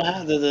also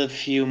added a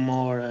few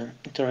more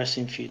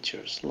interesting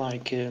features,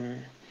 like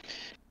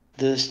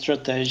the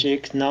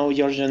strategic. Now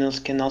your generals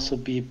can also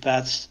be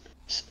bad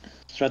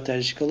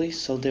strategically,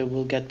 so they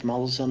will get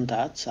malus on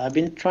that. I've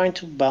been trying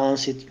to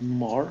balance it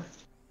more,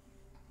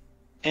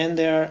 and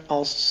there are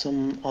also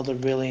some other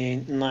really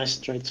nice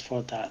traits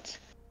for that.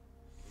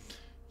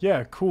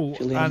 Yeah, cool.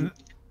 Julian? And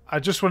I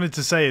just wanted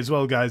to say as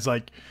well, guys,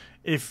 like,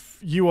 if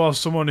you are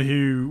someone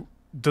who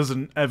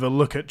doesn't ever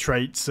look at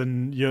traits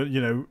and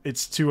you know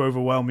it's too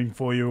overwhelming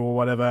for you or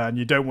whatever, and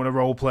you don't want to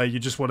role play, you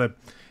just want to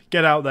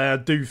get out there,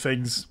 do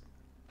things.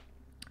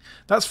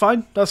 That's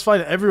fine. That's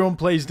fine. Everyone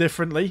plays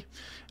differently.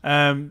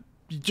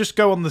 You just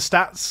go on the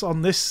stats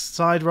on this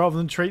side rather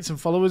than traits and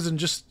followers, and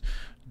just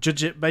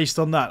judge it based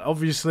on that.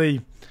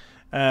 Obviously,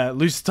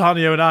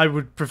 Lusitanio and I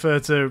would prefer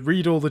to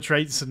read all the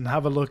traits and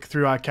have a look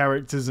through our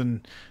characters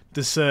and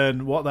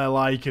discern what they're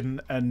like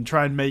and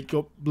try and make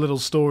up little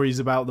stories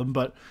about them.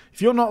 But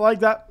if you're not like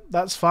that,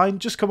 that's fine.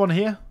 Just come on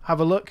here, have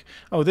a look.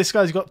 Oh, this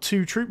guy's got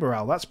 2 troop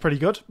morale. That's pretty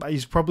good.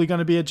 He's probably going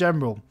to be a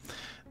general.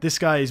 This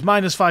guy is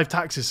 -5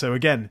 taxes, so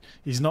again,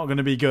 he's not going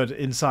to be good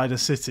inside a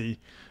city.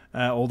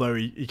 Although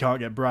he can't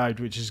get bribed,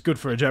 which is good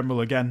for a general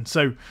again.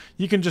 So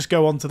you can just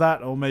go on to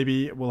that, or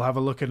maybe we'll have a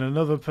look at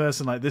another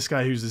person like this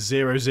guy who's a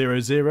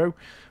 000,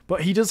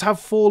 but he does have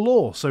 4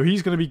 law, so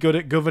he's going to be good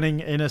at governing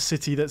in a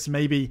city that's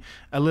maybe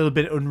a little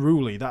bit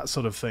unruly, that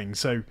sort of thing.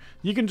 So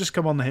you can just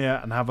come on here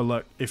and have a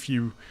look if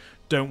you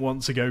don't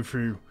want to go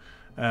through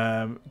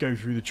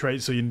the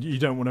traits, so you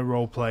don't want to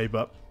role play.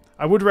 But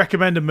I would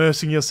recommend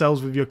immersing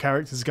yourselves with your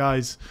characters,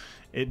 guys.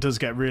 It does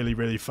get really,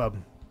 really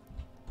fun.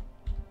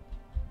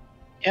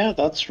 Yeah,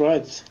 that's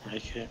right.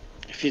 Like,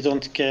 if you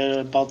don't care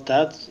about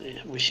that,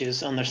 which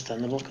is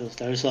understandable because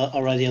there's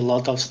already a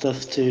lot of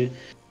stuff to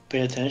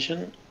pay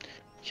attention,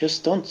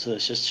 just don't.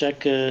 Just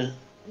check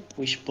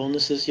which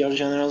bonuses your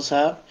generals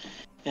have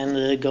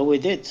and go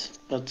with it.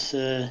 But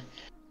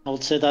I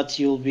would say that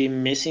you'll be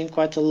missing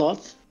quite a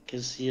lot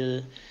because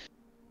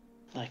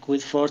like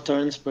with 4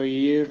 turns per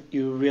year,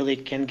 you really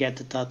can get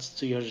attached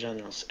to your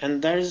generals.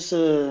 And there's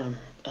a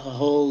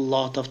whole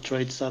lot of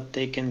traits that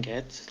they can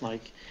get,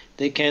 like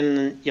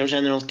your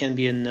general can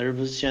be a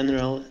nervous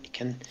general. It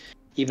can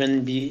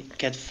even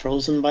get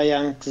frozen by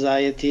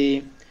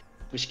anxiety,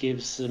 which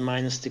gives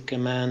 -2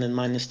 command and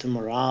 -2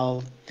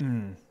 morale.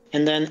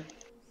 And then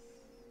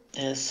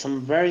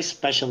some very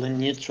special and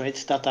new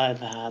traits that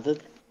I've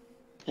added.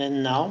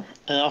 And now,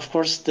 of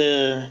course,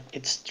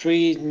 it's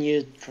 3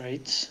 new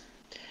traits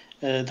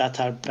that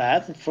are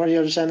bad for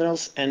your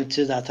generals and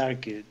 2 that are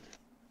good.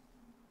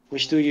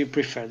 Which do you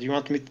prefer? Do you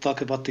want me to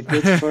talk about the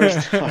good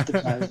first or the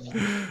bad?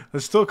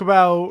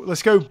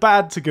 Let's go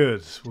bad to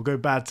good. We'll go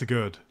bad to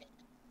good.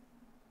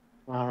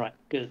 All right,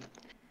 good.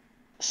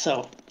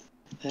 So,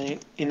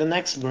 in the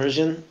next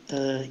version,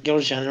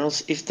 your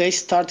generals, if they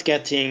start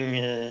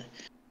getting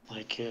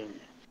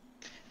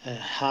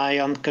high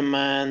on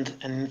command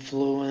and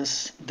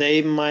influence,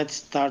 they might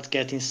start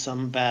getting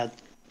some bad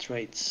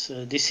traits.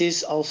 This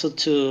is also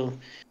to,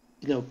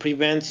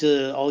 prevent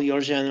all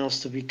your generals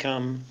to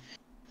become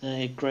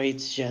great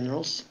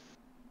generals,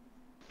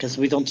 because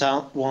we don't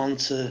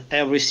want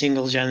every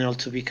single general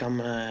to become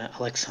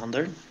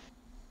Alexander,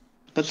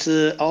 but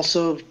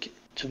also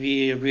to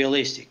be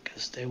realistic,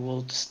 because they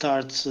will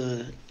start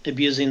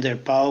abusing their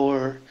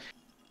power.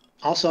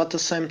 Also, at the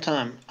same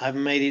time, I've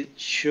made it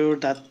sure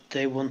that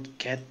they won't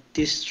get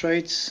these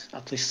traits,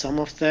 at least some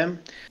of them,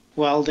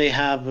 while they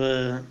have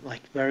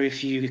very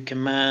few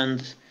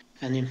command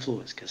and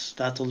influence, because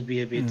that will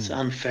be a bit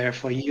unfair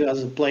for you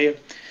as a player.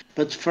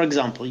 But for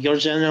example, your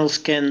generals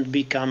can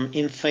become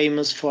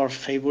infamous for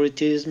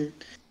favoritism,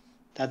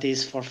 that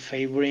is, for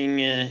favoring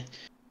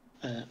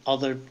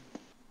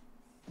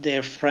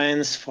their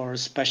friends for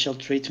special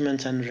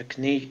treatment and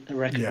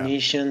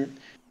recognition,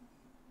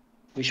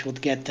 which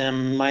would get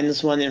them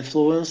 -1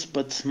 influence,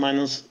 but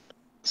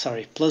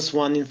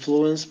 +1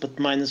 influence, but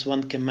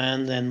 -1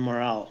 command and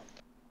morale.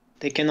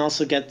 They can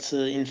also get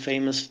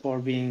infamous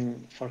for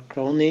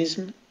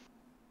cronyism,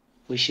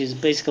 which is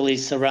basically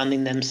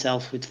surrounding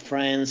themselves with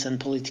friends and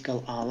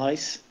political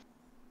allies,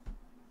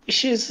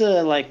 which is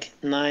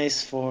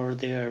nice for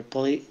their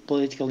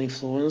political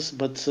influence.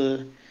 But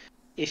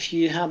if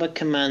you have a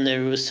commander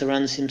who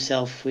surrounds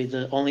himself with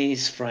only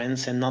his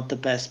friends and not the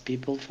best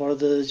people for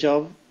the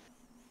job,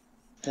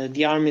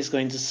 the army is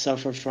going to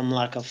suffer from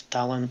lack of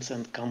talent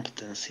and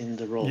competence in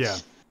the roles. Yeah.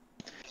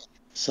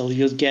 So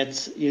you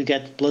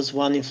get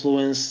 +1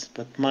 influence,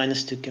 but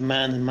 -2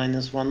 command and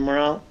 -1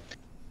 morale.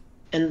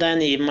 And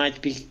then he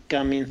might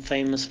become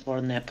famous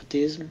for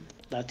nepotism,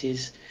 that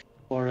is,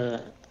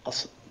 for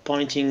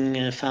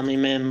appointing family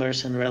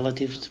members and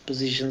relatives to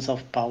positions of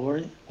power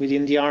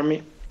within the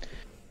army,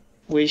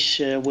 which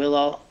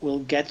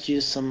will get you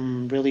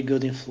some really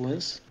good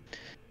influence,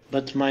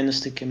 but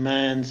 -2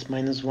 command,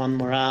 -1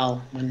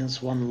 morale,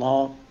 -1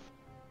 law.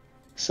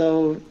 So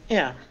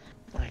yeah,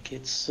 like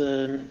it's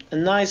a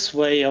nice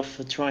way of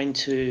trying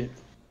to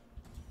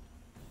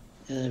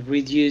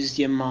reduce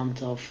the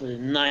amount of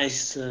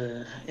nice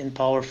and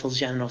powerful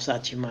generals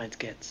that you might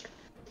get.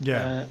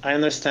 Yeah. I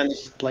understand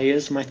if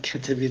players might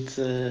get a bit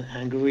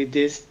angry with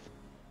this,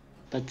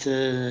 but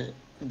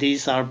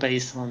these are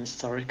based on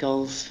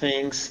historical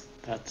things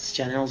that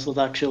generals would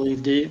actually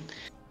do,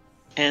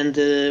 and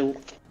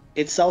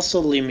it's also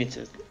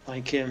limited.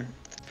 Like,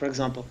 for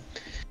example,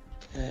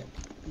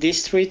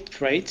 these 3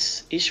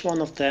 traits, each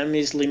one of them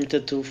is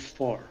limited to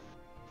 4.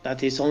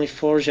 That is, only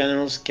 4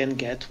 generals can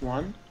get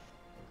one.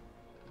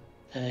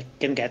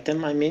 Can get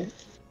them, I mean.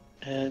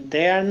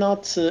 They are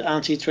not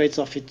anti-traits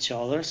of each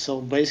other,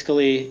 so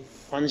basically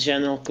one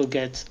general could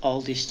get all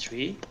these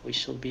 3,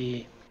 which will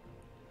be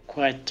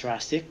quite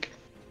drastic.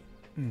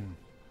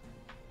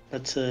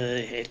 But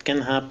it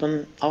can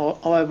happen.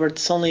 However,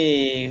 it's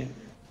only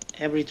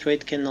every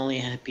trait can only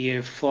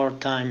appear 4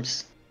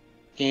 times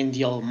in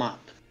the whole map.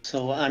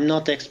 So I'm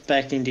not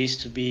expecting this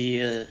to be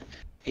a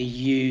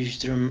huge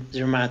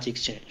dramatic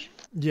change.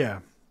 Yeah.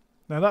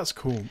 Now that's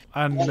cool.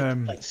 And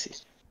Let's see.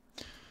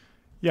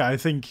 yeah, I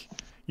think,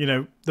 you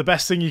know, the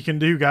best thing you can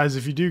do, guys,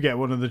 if you do get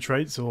one of the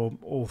traits or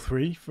all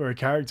 3 for a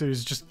character,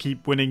 is just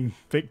keep winning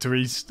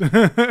victories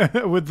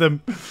with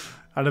them,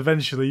 and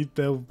eventually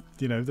they'll,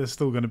 you know, they're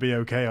still going to be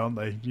okay, aren't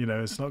they? You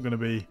know, it's not going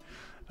to be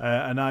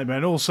a nightmare.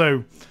 And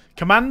also,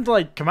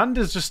 command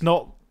is just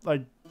not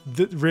like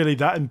really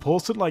that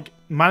important. Like,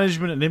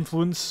 management and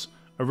influence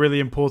are really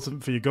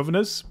important for your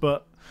governors,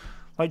 but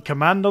like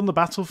command on the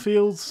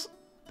battlefields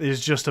is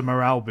just a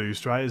morale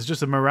boost, right? It's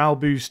just a morale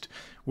boost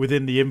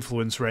within the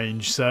influence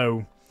range.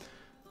 So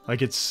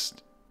like, it's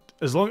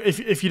as long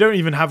if you don't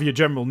even have your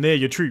general near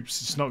your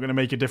troops, it's not going to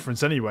make a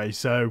difference anyway.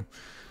 So,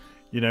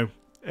 you know,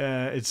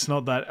 it's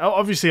not that.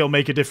 Obviously it'll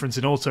make a difference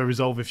in auto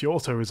resolve if you're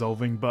auto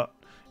resolving, but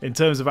in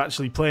terms of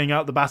actually playing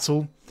out the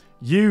battle,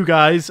 you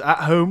guys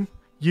at home,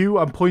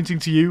 I'm pointing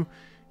to you,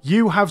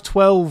 you have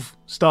 12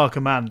 star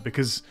command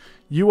because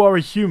you are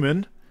a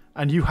human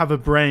and you have a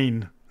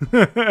brain.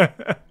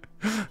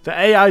 The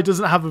AI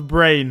doesn't have a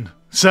brain,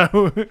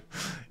 so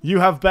you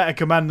have better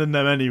command than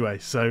them anyway.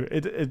 So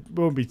it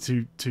won't be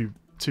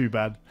too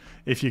bad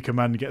if your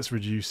command gets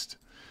reduced,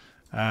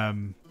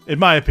 in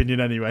my opinion,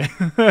 anyway.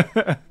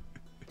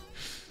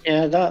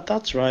 Yeah,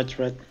 that's right,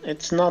 Red.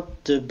 It's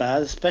not too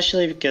bad,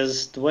 especially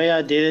because the way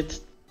I did it,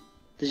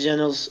 the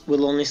generals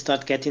will only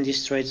start getting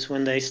these traits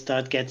when they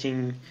start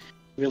getting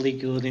really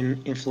good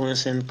in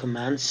influence and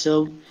command.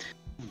 So,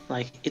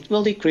 like, it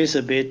will decrease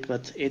a bit,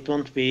 but it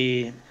won't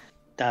be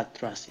that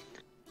drastic.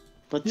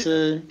 But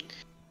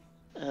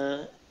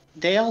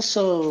they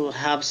also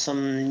have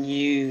some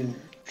new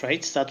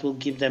traits that will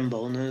give them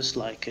bonus,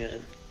 like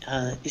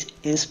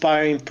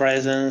inspiring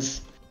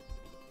presence.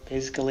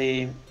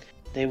 Basically,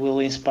 they will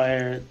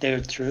inspire their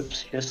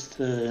troops just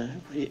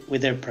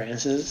with their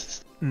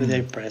presence. With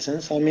their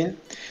presence, I mean.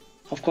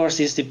 Of course,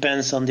 this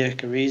depends on their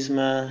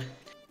charisma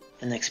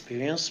and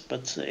experience,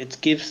 but it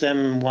gives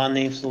them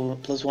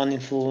 +1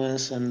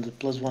 influence and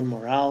 +1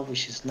 morale,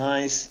 which is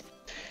nice.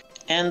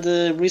 And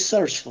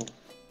resourceful.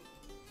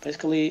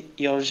 Basically,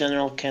 your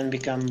general can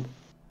become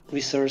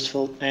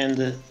resourceful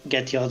and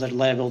get the other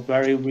level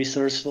very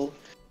resourceful,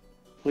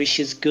 which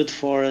is good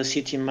for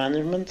city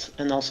management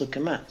and also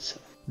command. So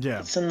Yeah,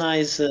 it's a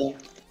nice.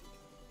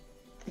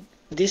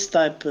 This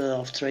type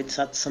of traits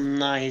had some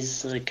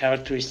nice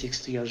characteristics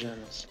to your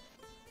generals.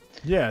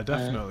 yeah,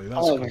 definitely.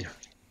 That's However, cool.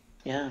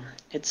 yeah,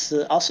 it's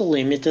also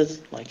limited.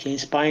 Like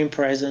inspiring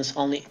presence,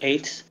 only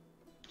 8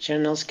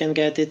 generals can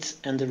get it,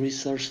 and the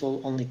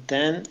resourceful only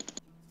 10.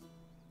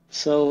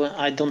 So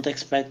I don't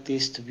expect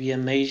this to be a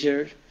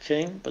major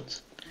thing,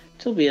 but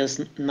it will be a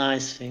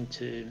nice thing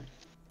to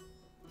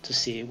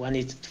see when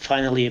it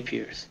finally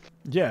appears.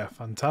 Yeah,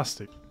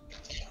 fantastic.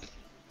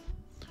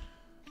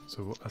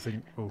 So I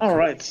think. All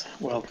right.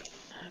 Well,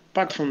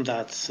 apart from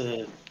that,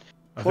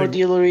 for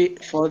the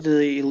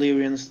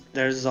Illyrians,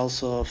 there's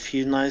also a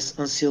few nice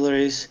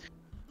ancillaries,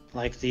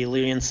 like the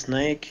Illyrian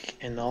snake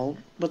and all,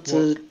 but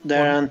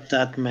there aren't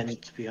that many,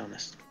 to be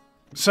honest.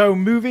 So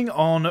moving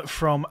on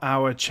from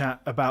our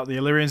chat about the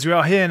Illyrians, we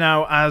are here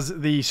now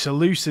as the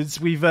Seleucids.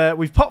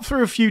 We've popped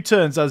through a few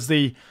turns, as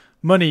the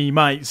money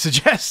might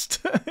suggest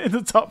in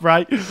the top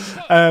right.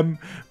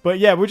 But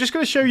yeah, we're just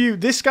going to show you,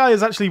 this guy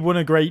has actually won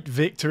a great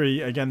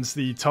victory against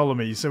the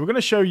Ptolemies. So we're going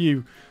to show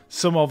you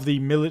some of the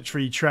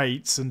military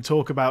traits and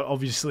talk about,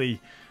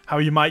 obviously, how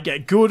you might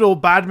get good or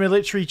bad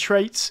military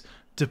traits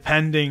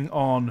depending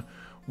on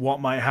what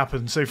might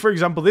happen. So, for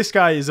example, this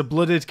guy is a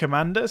blooded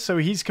commander, so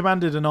he's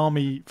commanded an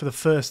army for the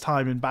first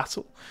time in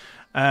battle.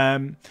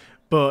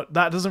 but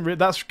that doesn't.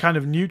 That's kind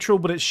of neutral,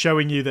 but it's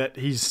showing you that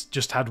he's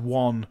just had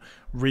one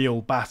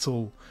real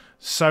battle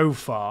so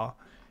far.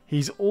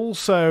 He's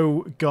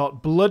also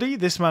got bloody.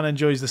 This man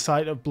enjoys the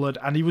sight of blood,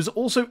 and he was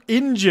also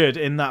injured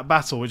in that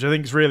battle, which I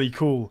think is really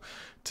cool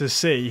to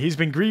see. He's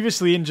been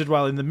grievously injured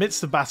while in the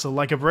midst of battle.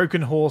 Like a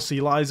broken horse,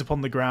 he lies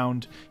upon the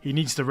ground. He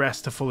needs to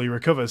rest to fully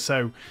recover.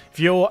 So if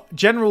your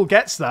general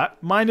gets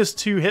that,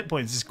 -2 hit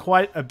points is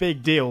quite a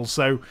big deal.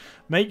 So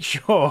make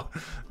sure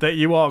that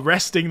you are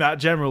resting that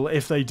general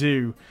if they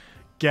do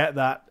get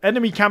that.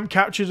 Enemy camp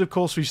captured, of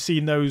course, we've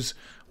seen those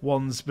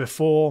ones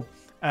before.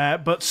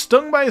 But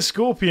stung by a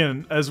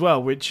scorpion as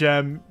well, which,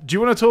 do you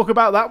want to talk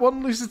about that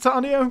one,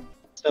 Lusitanio?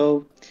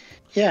 So,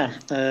 yeah,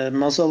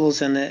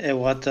 Mausolus and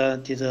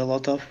Iwata did a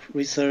lot of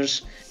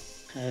research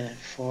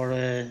for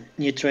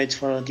new traits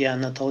for the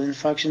Anatolian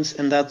factions,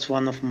 and that's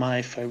one of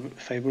my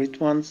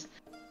favorite ones.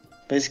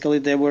 Basically,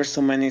 there were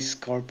so many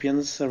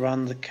scorpions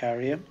around the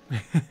carrier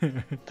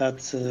that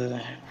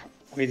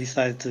we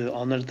decided to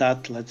honor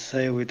that, let's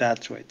say, with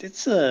that trait.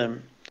 It's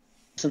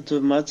isn't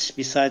too much,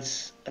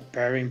 besides a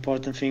very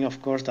important thing,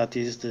 of course, that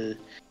is the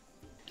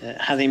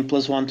having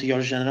 +1 to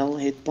your general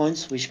hit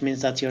points, which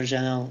means that your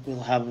general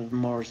will have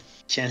more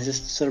chances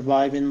to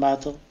survive in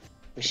battle,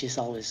 which is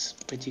always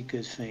a pretty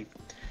good thing.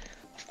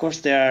 Of course,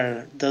 there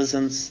are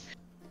dozens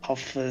of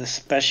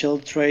special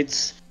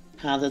traits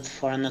added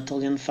for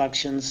Anatolian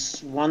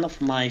factions. One of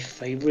my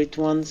favorite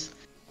ones,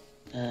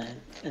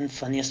 and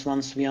funniest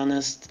ones to be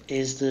honest,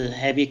 is the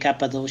heavy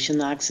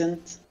Cappadocian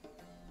accent.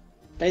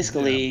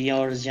 Basically,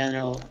 your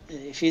general,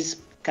 if he's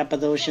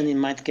Cappadocian, he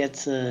might get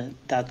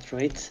that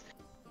trait,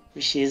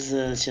 which is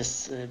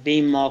just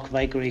being mocked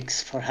by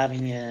Greeks for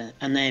having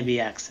an heavy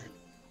accent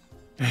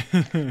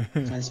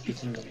when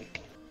speaking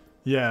Greek.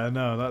 Yeah,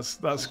 no,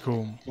 that's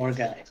cool. More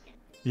guy.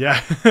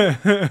 Yeah.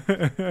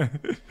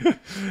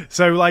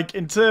 So, like,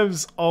 in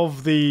terms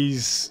of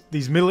these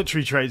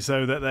military traits,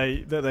 though, that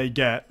they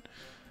get,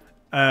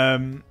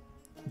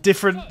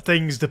 different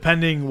things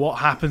depending what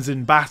happens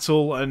in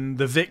battle and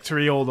the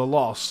victory or the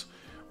loss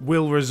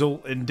will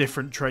result in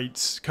different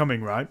traits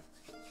coming, right?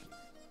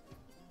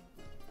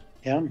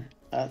 Yeah,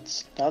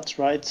 that's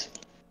right.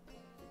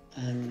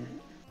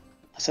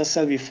 As I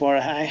said before,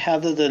 I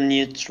had the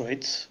new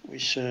traits,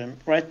 which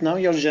right now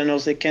your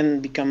generals, they can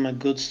become a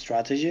good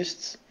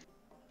strategist,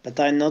 but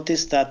I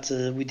noticed that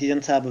we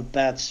didn't have a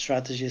bad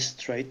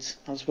strategist trait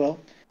as well,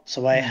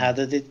 so I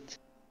added it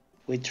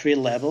with 3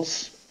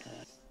 levels.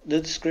 The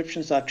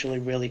description is actually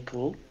really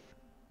cool,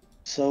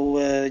 so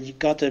you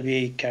gotta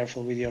be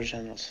careful with your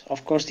generals.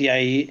 Of course, the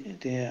IE,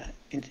 the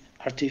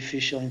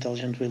artificial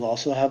intelligence, will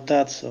also have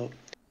that, so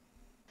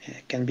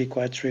it can be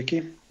quite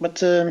tricky,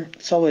 but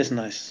it's always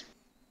nice.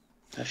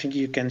 I think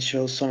you can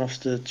show some of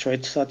the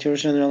traits that your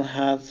general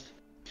had,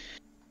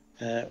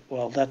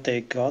 well, that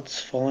they got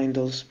following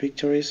those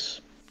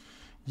victories.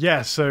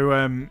 Yeah, so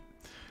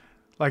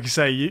like I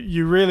say,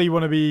 you really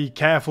want to be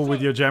careful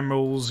with your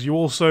generals. You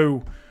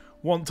also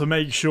want to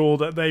make sure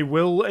that they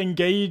will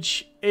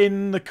engage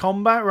in the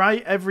combat,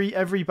 right?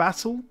 Every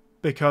battle,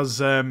 because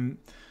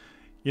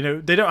you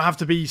know, they don't have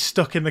to be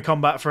stuck in the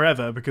combat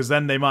forever, because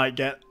then they might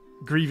get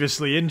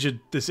grievously injured,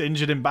 this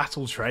injured in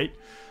battle trait.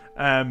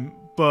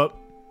 But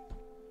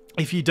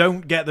if you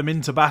don't get them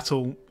into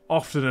battle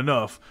often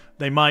enough,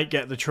 they might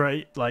get the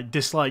trait like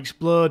dislikes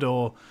blood,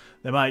 or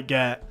they might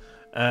get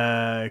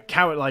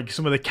like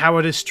some of the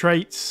cowardice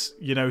traits,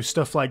 you know,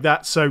 stuff like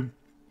that. So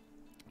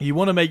you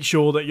want to make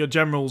sure that your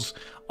generals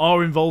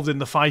are involved in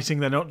the fighting,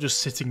 they're not just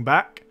sitting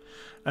back.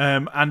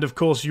 And of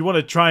course, you want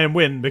to try and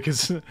win,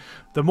 because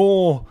the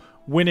more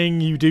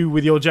winning you do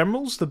with your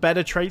generals, the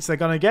better traits they're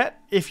going to get.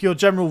 If your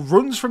general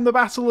runs from the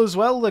battle as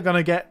well, they're going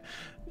to get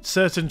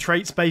certain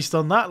traits based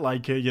on that,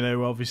 like, you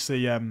know,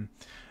 obviously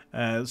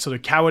sort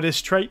of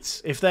cowardice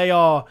traits. If they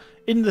are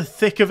in the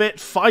thick of it,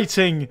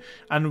 fighting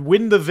and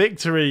win the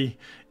victory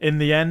in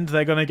the end,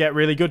 they're going to get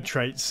really good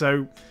traits.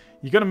 So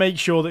you've got to make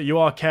sure that you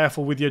are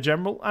careful with your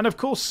general. And of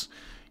course,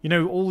 you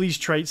know, all these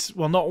traits,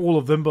 well, not all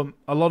of them, but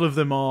a lot of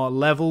them are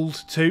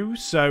leveled too.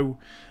 So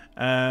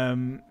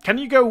can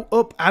you go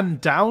up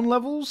and down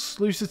levels,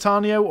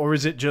 Lusitanio, or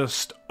is it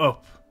just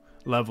up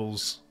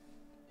levels?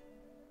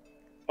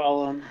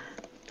 Well,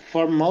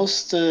 for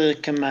most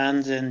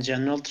command and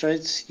general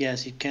traits,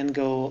 yes, you can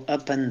go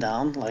up and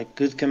down, like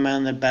good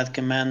commander, bad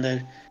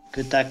commander,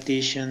 good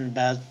tactician,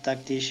 bad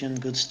tactician,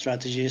 good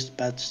strategist,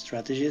 bad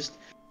strategist.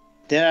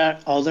 There are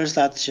others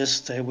that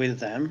just stay with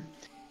them.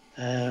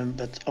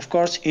 But of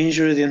course,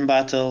 injured in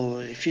battle,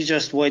 if you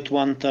just wait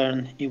one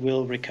turn, he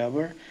will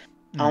recover.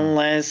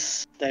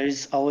 Unless there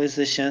is always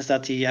a chance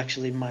that he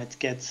actually might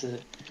get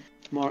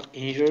more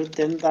injured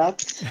than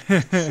that,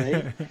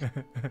 say.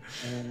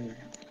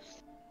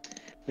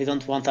 We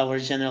don't want our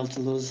general to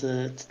lose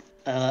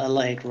a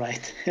leg,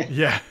 right?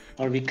 Yeah.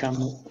 Or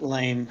become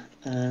lame.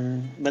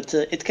 But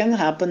it can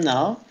happen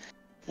now.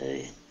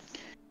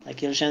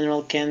 Like your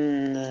general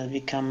can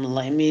become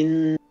lame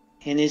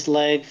in his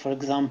leg, for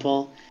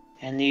example,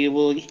 and you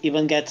will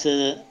even get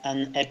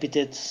an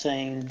epithet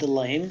saying the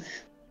lame.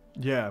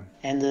 Yeah.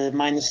 and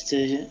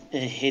 -2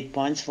 hit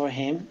points for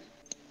him.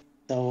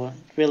 So it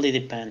really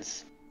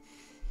depends.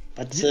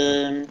 But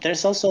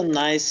there's also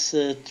nice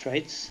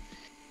traits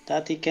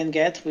that he can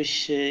get,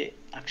 which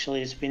actually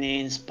has been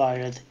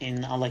inspired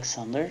in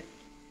Alexander,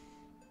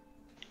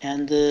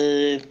 and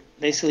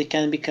basically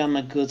can become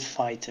a good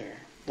fighter.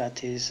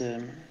 That is,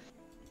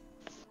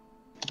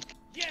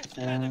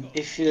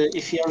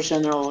 if your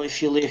general,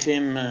 if you leave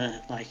him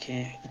like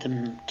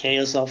the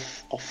chaos of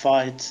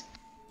fight,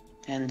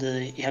 and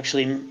he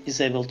actually is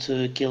able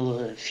to kill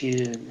a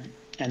few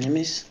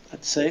enemies,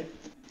 let's say,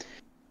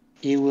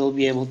 he will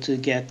be able to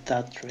get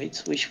that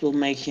trait, which will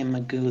make him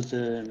a good,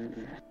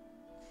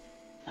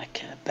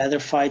 like a better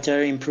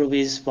fighter, improve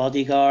his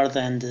bodyguard,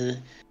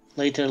 and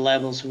later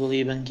levels will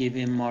even give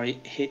him more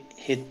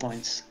hit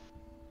points,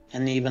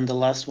 and even the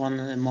last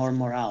one more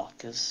morale,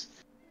 because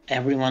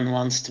everyone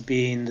wants to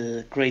be in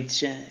the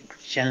great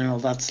general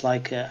that's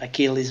like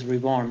Achilles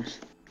reborn,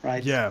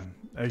 right? Yeah,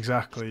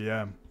 exactly.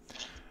 Yeah,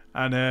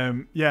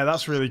 and yeah,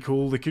 that's really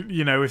cool. They could,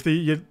 you know,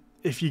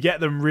 if you get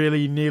them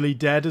really nearly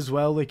dead as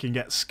well, they can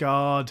get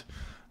scarred,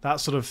 that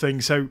sort of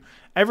thing. So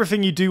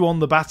everything you do on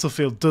the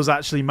battlefield does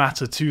actually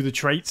matter to the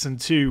traits and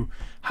to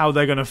how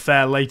they're going to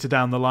fare later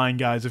down the line,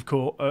 guys. Of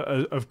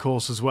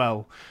course, as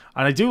well.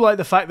 And I do like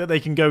the fact that they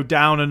can go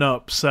down and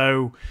up.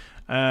 So.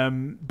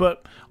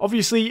 But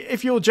obviously,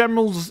 if your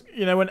general's,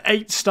 you know, an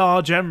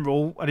 8-star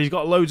general and he's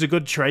got loads of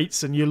good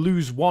traits and you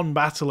lose one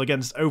battle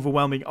against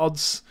overwhelming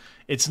odds,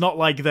 it's not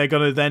like they're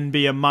going to then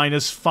be a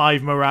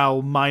 -5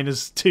 morale,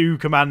 -2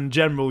 command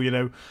general, you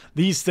know.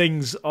 These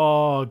things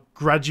are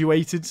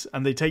graduated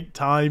and they take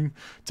time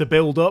to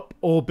build up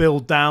or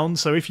build down.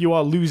 So if you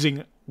are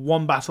losing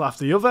one battle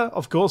after the other,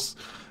 of course,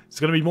 it's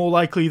going to be more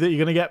likely that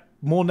you're going to get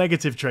more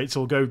negative traits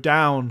or go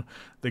down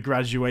the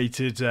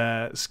graduated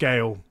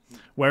scale.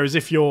 Whereas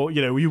if you're,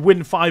 you know, you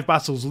win 5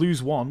 battles,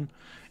 lose 1,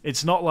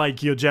 it's not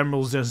like your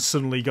general's just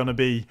suddenly going to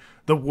be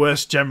the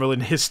worst general in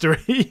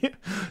history.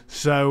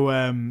 So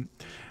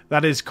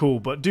that is cool.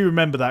 But do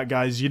remember that,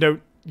 guys. You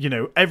don't, you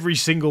know, every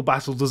single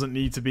battle doesn't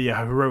need to be a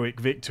heroic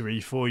victory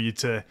for you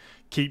to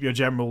keep your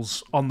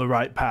generals on the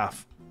right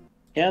path.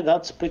 Yeah,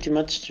 that's pretty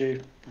much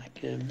true.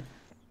 Like,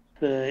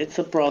 it's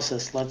a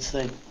process, let's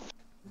say.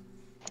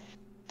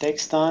 It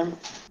takes time,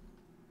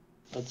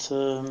 but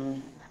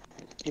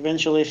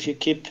eventually, if you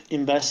keep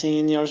investing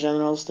in your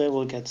generals, they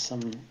will get some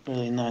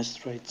really nice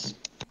traits.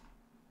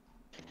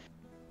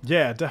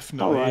 Yeah,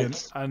 definitely.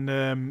 Right.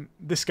 And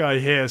this guy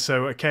here,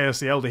 so Chaos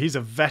the Elder, he's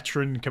a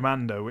veteran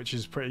commander, which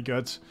is pretty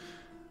good.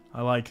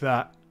 I like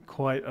that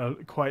quite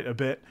a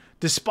bit.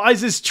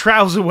 Despises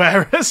trouser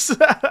wearers.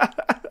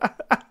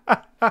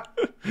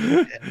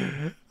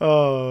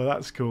 Oh,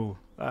 that's cool.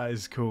 That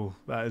is cool.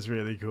 That is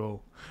really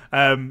cool.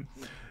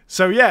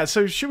 So yeah,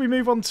 so should we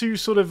move on to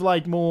sort of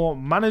like more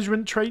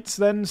management traits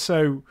then?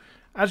 So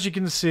as you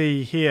can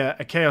see here,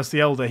 a Chaos the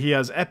Elder, he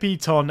has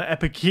Epiton,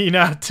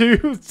 Epikina,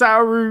 2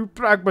 Tauru,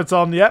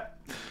 Pragmaton, yep.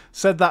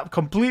 Said that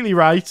completely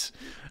right.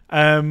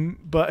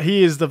 But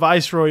he is the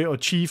Viceroy or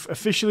Chief,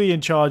 officially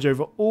in charge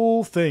over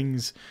all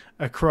things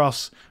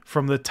across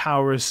from the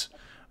Taurus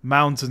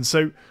Mountains.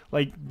 So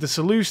like the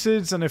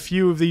Seleucids and a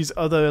few of these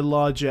other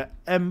larger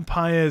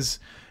empires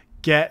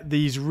get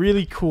these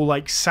really cool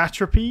like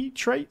satrapy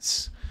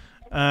traits.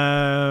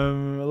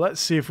 Let's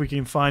see if we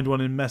can find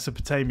one in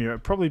Mesopotamia.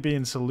 It'd probably be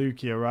in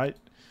Seleucia, right?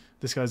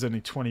 This guy's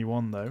only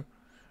 21 though,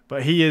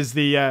 but he is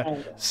the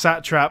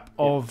satrap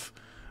of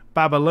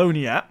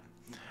Babylonia,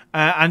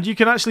 and you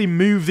can actually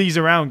move these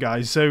around,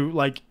 guys. So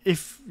like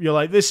if you're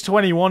like, this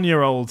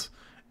 21-year-old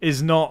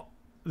is not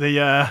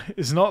the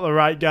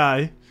right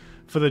guy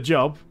for the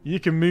job, you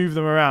can move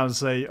them around and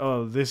say,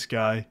 oh, this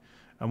guy,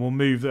 and we'll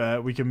move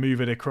we can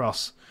move it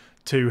across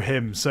to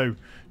him. So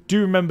do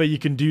remember you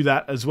can do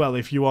that as well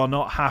if you are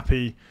not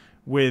happy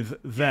with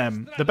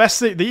them. The best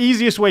thing, the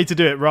easiest way to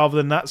do it rather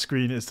than that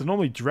screen is to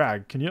normally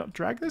drag. Can you not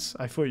drag this?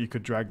 I thought you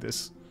could drag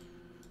this.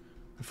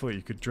 I thought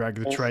you could drag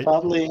the trait.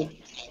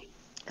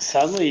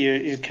 Sadly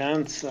you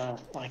can't.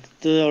 Like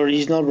the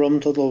original Rome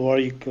Total War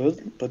you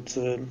could, but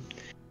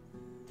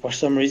for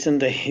some reason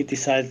they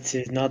decided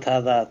to not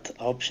have that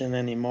option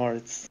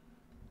anymore.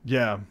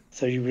 Yeah.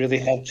 So you really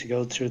have to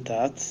go through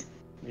that,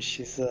 which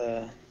is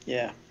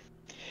yeah.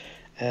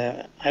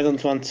 I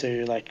don't want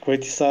to like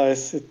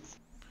criticize it.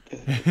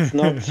 It's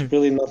not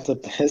really not the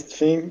best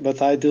thing, but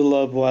I do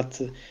love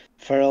what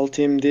Feral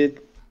team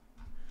did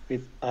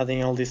with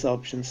adding all these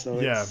options. So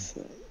yeah, it's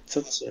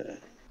such a...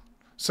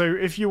 So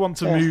if you want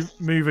to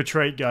move a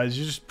trait, guys,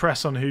 you just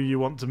press on who you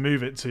want to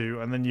move it to,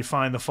 and then you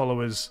find the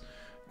followers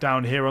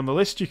down here on the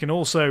list. You can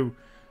also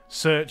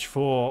search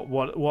for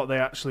what they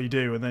actually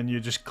do, and then you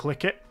just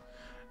click it.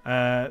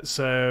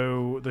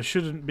 So there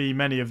shouldn't be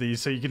many of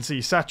these. So you can see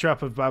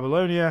Satrap of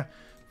Babylonia.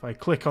 If I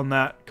click on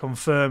that,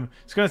 confirm.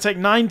 It's going to take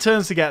 9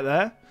 turns to get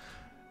there.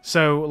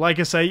 So, like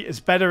I say, it's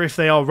better if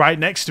they are right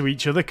next to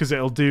each other because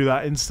it'll do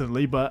that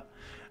instantly. But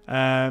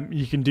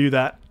you can do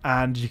that,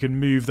 and you can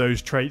move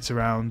those traits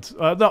around.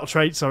 Not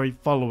traits, sorry,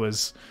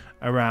 followers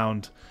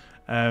around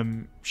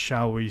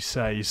shall we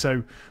say.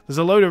 So there's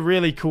a load of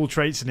really cool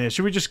traits in here.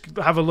 Should we just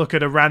have a look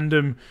at a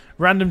random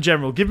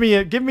general? Give me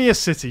a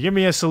city, give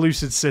me a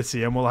Seleucid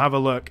city, and we'll have a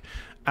look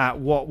at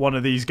what one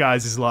of these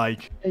guys is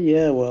like.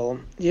 Yeah, well,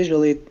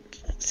 usually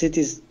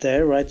cities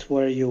there, right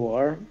where you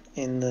are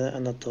in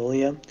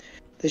Anatolia,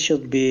 they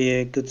should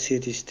be good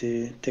cities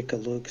to take a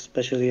look,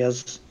 especially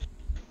as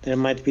there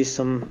might be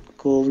some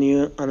cool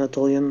new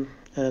Anatolian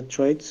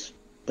traits,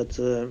 but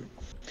some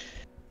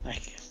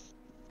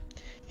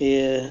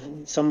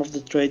of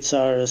the traits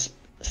are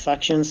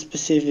faction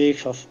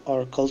specific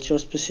or culture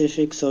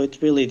specific, so it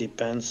really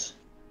depends.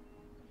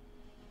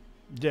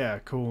 Yeah,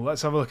 cool.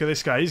 Let's have a look at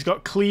this guy. He's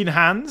got clean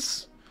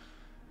hands.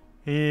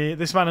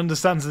 This man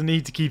understands the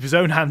need to keep his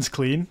own hands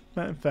clean.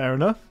 Fair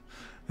enough.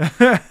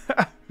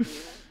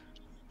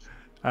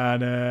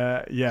 And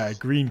yeah,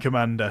 Green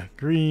Commander.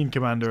 Green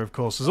Commander, of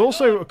course. There's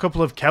also a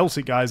couple of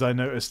Celtic guys I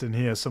noticed in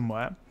here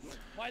somewhere.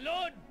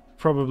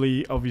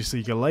 Probably,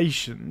 obviously,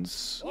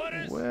 Galatians.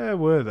 Where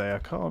were they? I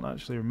can't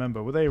actually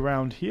remember. Were they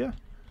around here?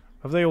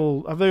 Have they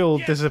all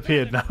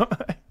disappeared now?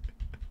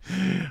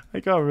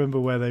 I can't remember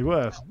where they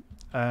were.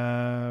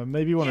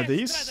 Maybe one of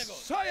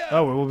these?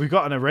 Oh, well, we've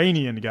got an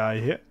Iranian guy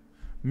here.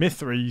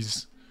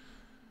 Mithres,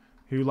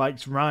 who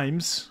likes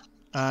rhymes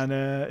and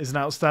is an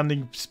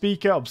outstanding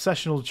speaker,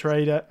 obsessional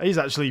trader. He's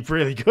actually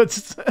really good.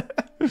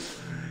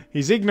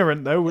 He's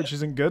ignorant, though, which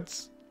isn't good.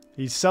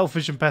 He's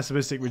selfish and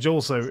pessimistic, which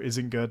also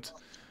isn't good.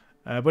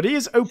 But he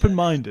is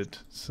open-minded,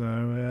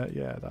 so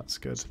yeah, that's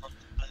good.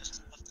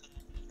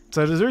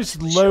 So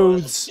there's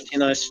loads. A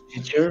nice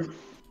feature,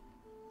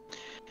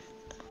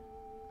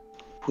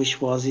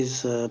 which was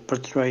his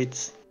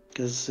portraits,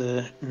 because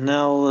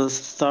now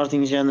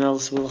starting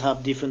generals will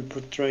have different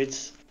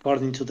portraits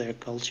according to their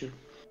culture.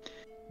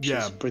 Which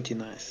is pretty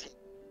nice.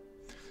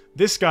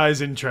 This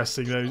guy's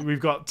interesting, though. We've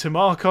got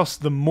Timarchos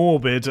the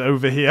Morbid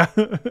over here,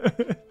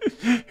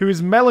 who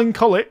is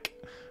melancholic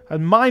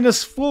and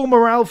 -4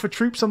 morale for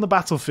troops on the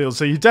battlefield.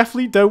 So you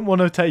definitely don't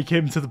want to take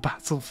him to the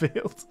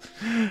battlefield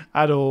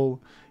at all.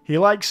 He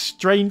likes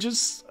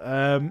strangers,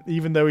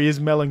 even though he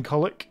is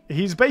melancholic.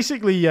 He's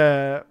basically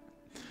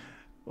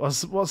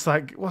what's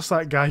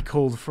that guy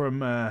called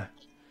from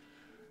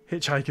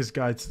Hitchhiker's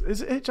Guide?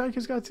 Is it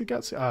Hitchhiker's Guide to the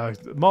Galaxy?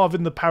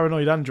 Marvin the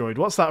Paranoid Android.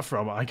 What's that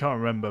from? I can't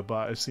remember,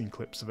 but I've seen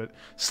clips of it.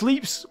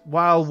 Sleeps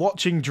while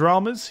watching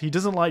dramas. He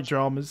doesn't like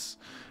dramas.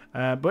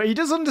 But he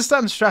does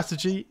understand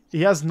strategy.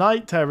 He has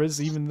night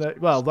terrors, even though...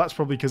 Well, that's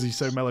probably because he's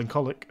so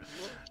melancholic.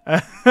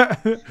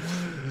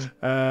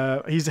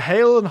 He's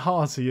hale and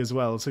hearty as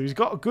well. So he's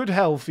got good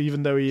health,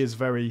 even though he is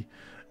very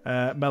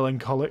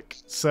melancholic.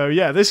 So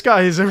yeah, this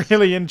guy is a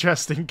really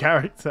interesting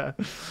character.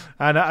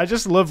 And I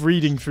just love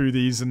reading through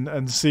these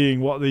and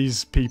seeing what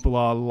these people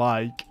are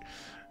like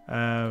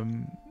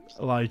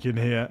in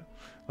here.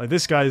 Like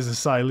this guy is a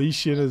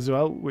Silesian as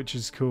well, which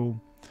is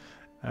cool.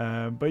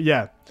 But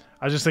yeah,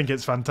 I just think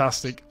it's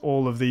fantastic,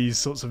 all of these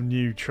sorts of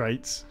new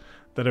traits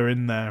that are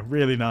in there.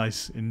 Really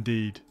nice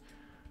indeed.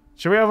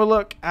 Shall we have a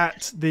look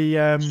at the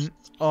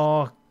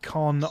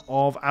Archon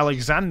of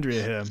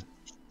Alexandria here?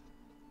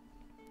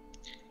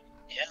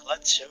 Yeah,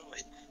 let's show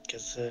it,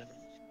 because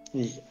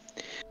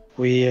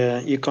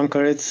you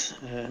conquer it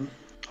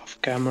off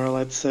camera,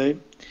 let's say,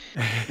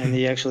 and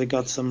he actually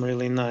got some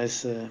really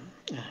nice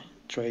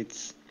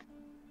traits.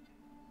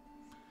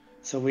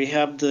 So we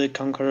have the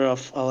Conqueror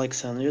of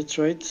Alexandria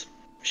trait,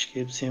 which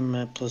gives him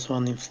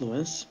 +1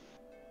 influence.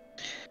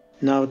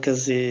 Now,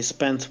 because he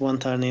spent 1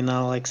 turn in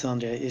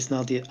Alexandria, he's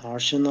now the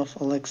Archon of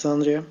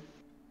Alexandria.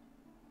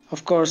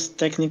 Of course,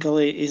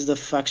 technically, he's the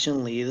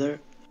faction leader.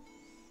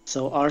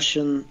 So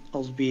Archon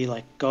will be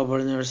like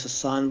governors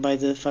assigned by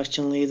the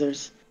faction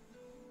leaders.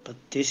 But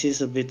this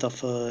is a bit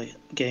of a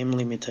game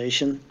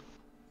limitation.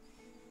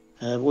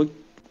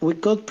 We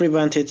could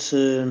prevent it.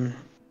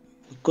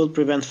 We could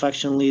prevent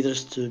faction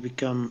leaders to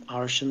become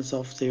Archons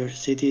of their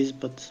cities,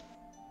 but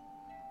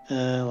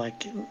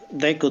like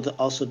they could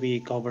also be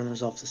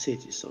governors of the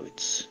city. So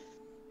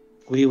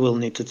we will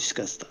need to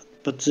discuss that.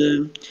 But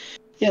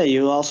yeah,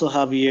 you also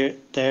have here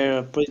there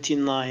a pretty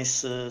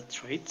nice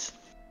trait.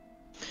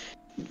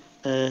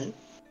 Can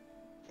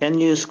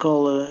you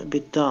scroll a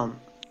bit down?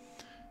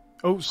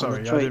 Oh,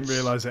 sorry, I didn't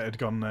realise it had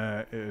gone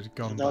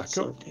back up.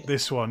 Okay.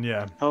 This one,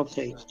 yeah.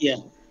 Okay, yeah,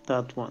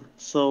 that one.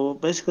 So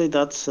basically,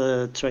 that's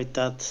a trait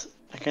that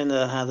I kind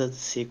of had it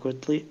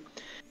secretly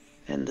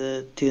and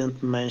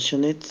didn't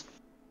mention it.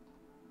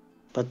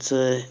 But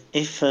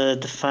if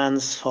the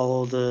fans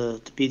follow the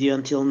video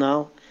until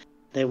now,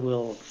 they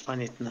will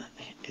find it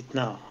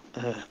now.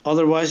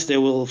 Otherwise, they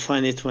will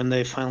find it when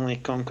they finally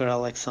conquer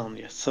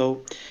Alexandria.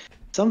 So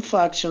some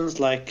factions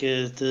like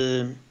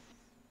the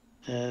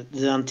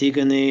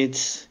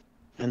Antigonids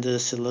and the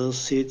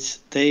Seleucids,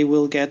 they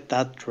will get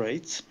that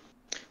trait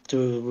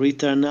to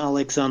return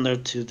Alexander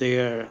to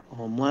their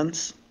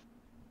homelands.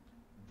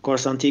 Of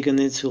course,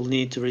 Antigonids will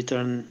need to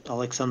return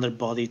Alexander's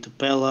body to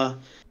Pella.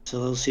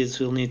 Seleucids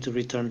will need to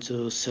return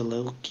to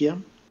Seleucia.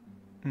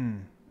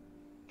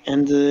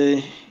 And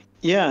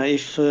yeah,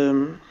 if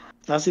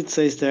as it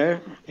says there,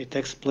 it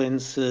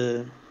explains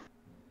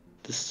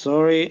the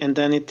story, and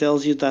then it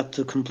tells you that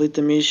to complete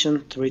the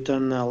mission to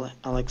return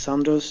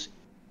Alexandros,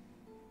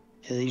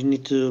 you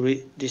need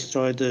to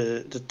destroy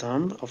the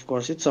tomb. Of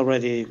course, it's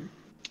already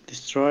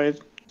destroyed.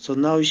 So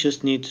now you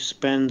just need to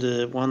spend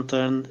 1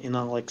 turn in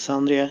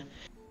Alexandria,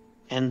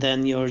 and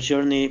then your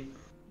journey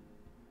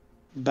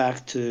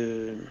back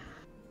to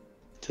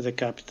the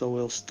capital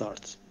will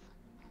start.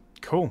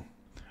 Cool.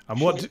 And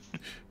what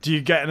do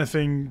you get?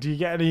 Anything? Do you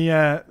get any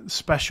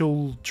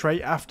special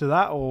trait after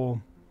that,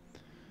 or?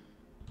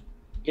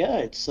 Yeah,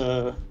 it's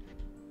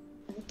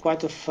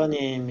quite a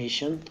funny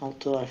mission.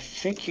 Although I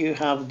think you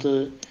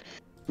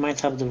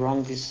might have the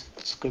wrong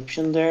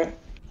description there.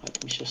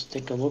 Let me just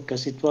take a look,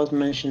 because it was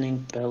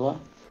mentioning Pella.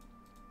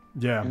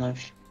 Yeah.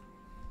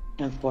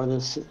 And for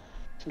the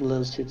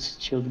list, it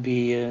should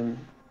be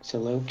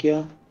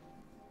Seleucia.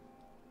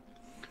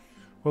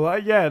 Well,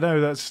 yeah,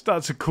 no,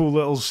 that's a cool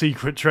little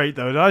secret trait,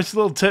 though. A nice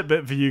little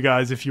tidbit for you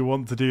guys if you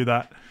want to do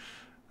that,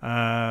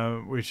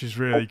 which is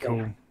really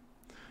cool.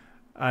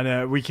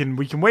 And we can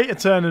wait a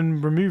turn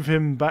and remove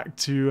him back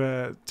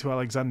to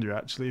Alexandria,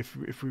 actually,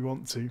 if we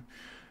want to.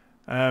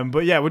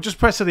 But yeah, we'll just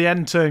press at the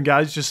end turn,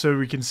 guys, just so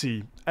we can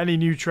see any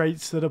new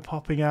traits that are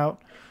popping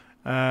out,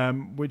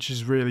 which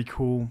is really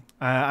cool.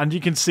 And you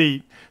can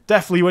see,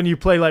 definitely when you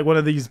play like one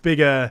of these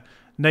bigger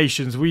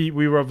nations, we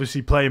were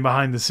obviously playing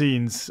behind the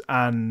scenes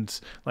and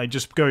like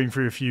just going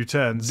through a few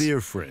turns. Dear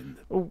friend.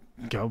 Oh,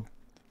 go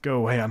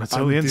away,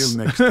 Anatolians.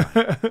 Until next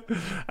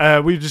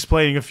time. We were just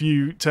playing a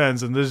few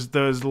turns, and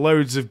there's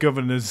loads of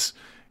governors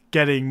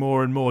getting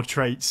more and more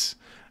traits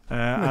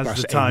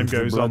as the time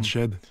goes on.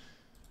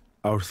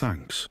 Our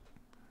thanks.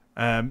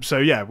 So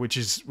yeah, which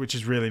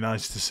is really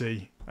nice to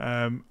see.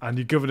 And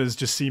your governors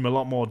just seem a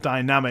lot more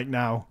dynamic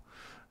now,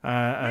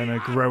 and are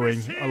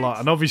growing a lot.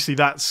 And obviously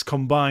that's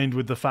combined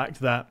with the fact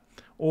that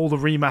all the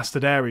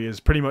remastered areas,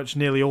 pretty much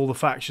nearly all the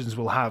factions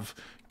will have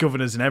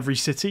governors in every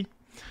city.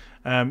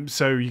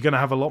 So you're going to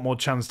have a lot more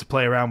chance to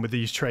play around with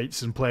these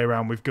traits and play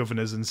around with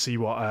governors and see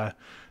what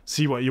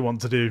you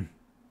want to do.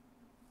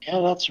 Yeah,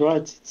 that's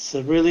right. It's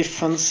a really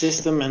fun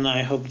system, and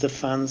I hope the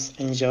fans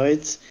enjoy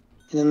it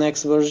in the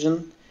next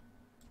version.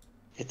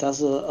 It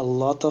has a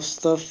lot of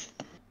stuff.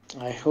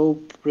 I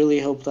really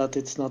hope that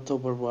it's not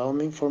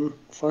overwhelming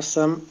for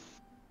some.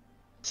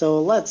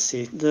 So let's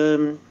see.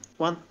 The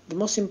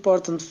most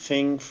important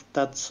thing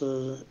that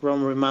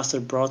Rome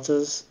Remastered brought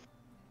us,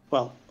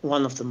 well,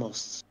 one of the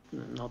most,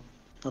 not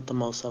the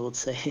most, I would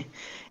say,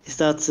 is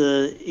that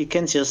you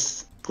can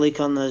just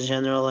click on the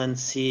general and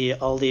see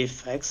all the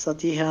effects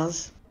that he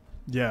has.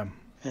 Yeah.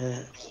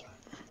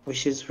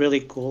 Which is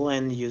really cool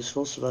and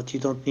useful, so that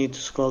you don't need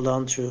to scroll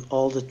down through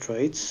all the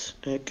traits.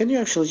 Can you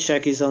actually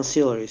check his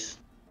ancillaries?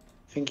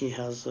 I think he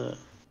has a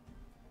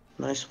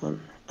nice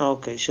one.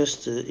 Okay,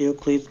 just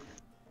Euclid.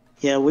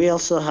 Yeah, we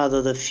also had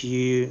a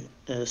few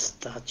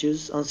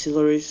statues,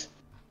 ancillaries,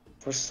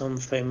 for some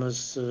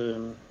famous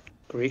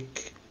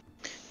Greek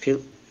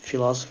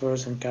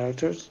philosophers and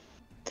characters.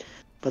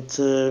 But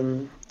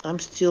I'm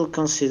still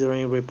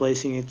considering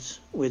replacing it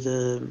with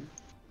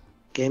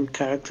game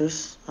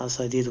characters, as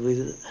I did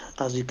with,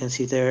 as you can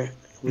see there,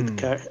 with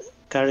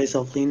Carries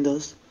of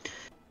Lindos.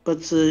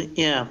 But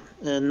yeah,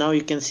 now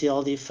you can see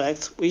all the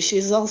effects, which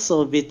is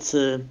also a bit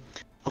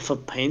of a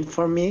pain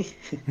for me,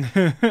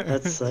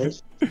 let's say.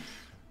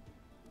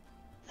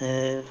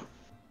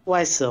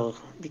 Why so?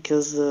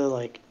 Because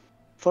like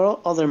for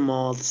other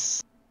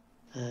mods,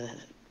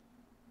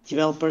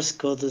 developers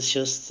could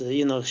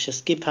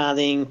just keep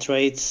adding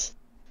traits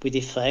with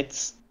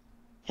effects,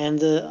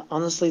 and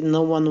honestly,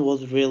 no one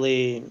would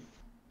really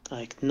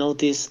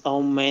notice how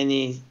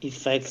many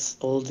effects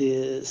all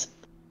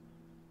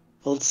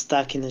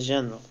stack in a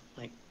general.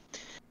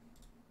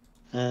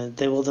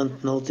 They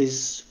wouldn't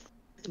notice.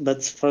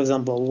 But for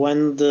example,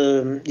 when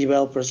the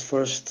developers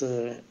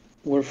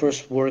were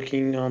first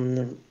working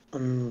on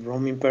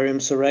Rome Imperium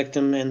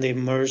Surrectum, and they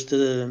merged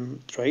the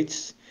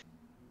traits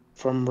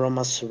from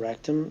Roma's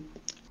Surrectum,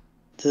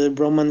 the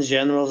Roman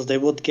generals, they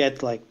would get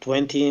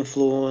 20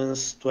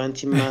 influence,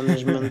 20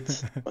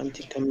 management,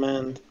 20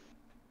 command.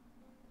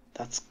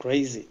 That's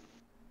crazy.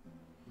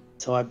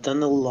 So I've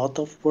done a lot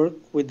of work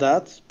with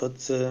that,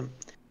 but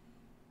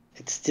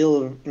it's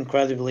still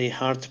incredibly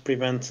hard to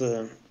prevent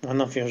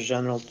one of your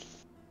generals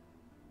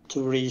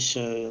to reach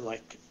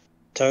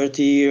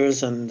 30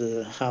 years and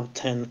have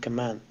 10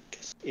 command.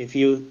 Because if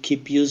you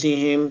keep using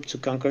him to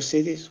conquer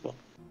cities, well,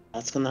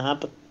 that's gonna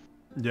happen.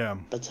 Yeah.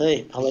 But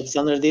hey,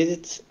 Alexander did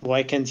it.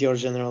 Why can't your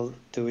general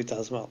do it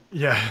as well?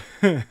 Yeah.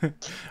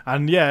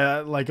 And yeah,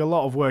 a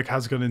lot of work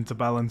has gone into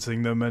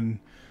balancing them, and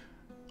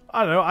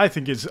I don't know, I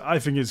think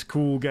it's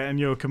cool getting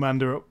your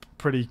commander up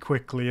pretty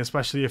quickly,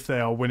 especially if they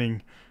are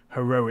winning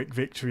heroic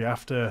victory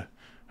after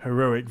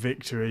heroic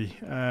victory,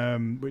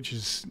 which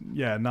is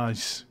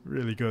nice,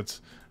 really good,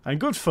 and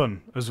good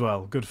fun as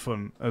well,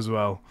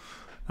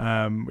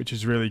 which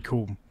is really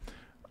cool.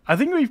 I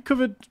think we've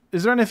covered.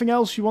 Is there anything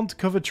else you want to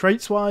cover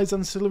traits wise,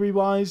 ancillary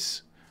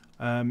wise,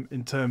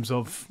 in terms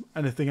of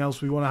anything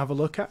else we want to have a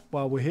look at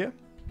while we're here?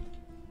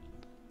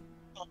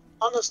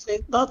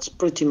 honestly, that's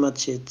pretty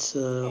much it.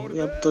 We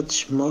have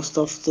touched most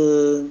of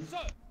the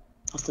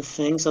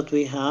things that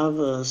we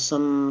have.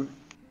 Some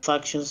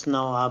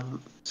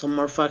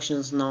more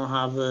factions now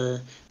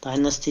have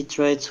dynasty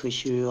traits,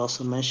 which you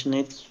also mentioned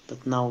it.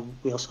 But now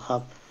we also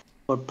have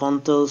for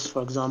Pontos,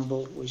 for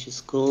example, which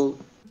is cool.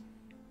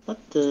 But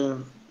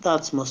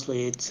that's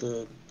mostly it.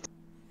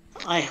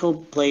 I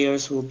hope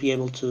players will be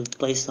able to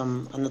play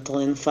some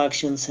Anatolian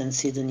factions and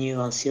see the new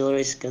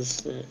ancillaries,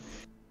 because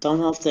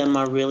some of them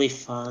are really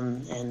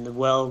fun and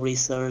well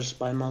researched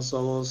by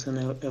Mausoleus and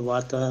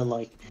Iwata,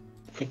 like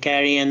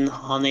Hicarian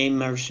honey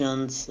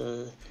merchants,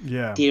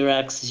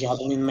 T-Rex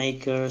javelin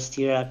makers,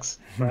 T-Rex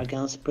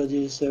fragrance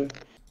producer.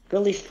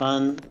 Really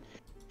fun,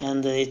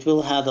 and it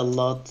will add a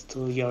lot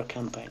to your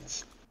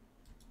campaigns.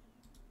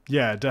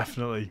 Yeah,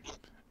 definitely.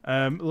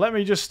 Let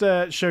me just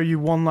show you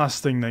one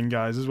last thing then,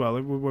 guys, as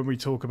well, when we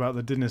talk about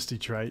the dynasty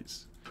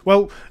traits.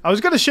 Well, I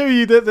was going to show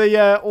you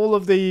that all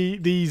of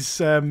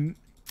these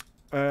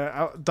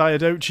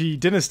Diadochi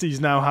dynasties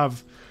now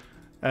have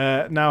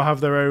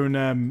their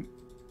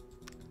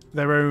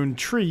own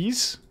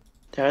trees.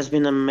 There has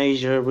been a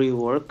major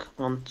rework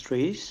on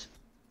trees.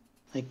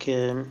 Like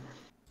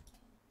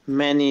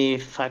many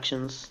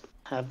factions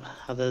have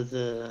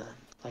added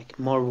like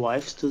more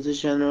wives to the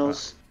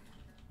generals.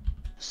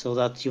 So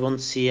that you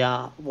won't see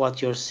what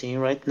you're seeing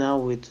right now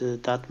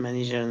with that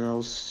many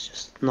generals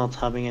just not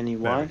having any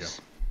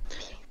wives.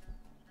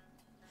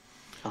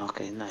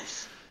 Okay,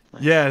 nice.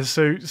 Yeah,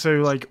 so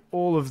like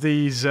all of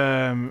these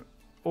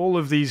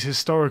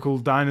historical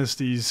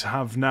dynasties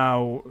have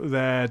now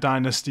their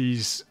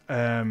dynasties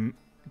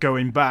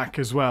going back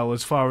as well,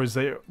 as far as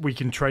we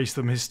can trace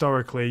them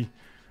historically,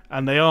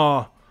 and they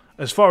are,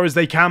 as far as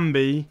they can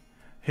be,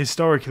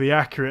 historically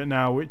accurate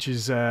now, which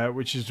is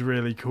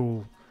really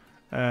cool.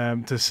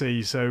 To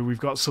see. So we've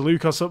got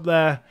Seleucus up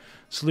there,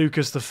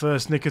 Seleucus the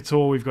First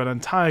Nicator, we've got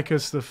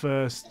Antiochus the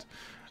First,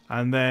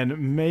 and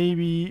then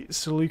maybe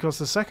Seleucus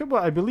the Second,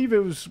 but I believe it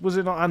was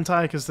it not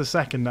Antiochus the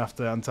Second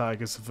after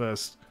Antiochus the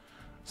First?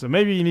 So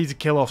maybe you need to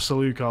kill off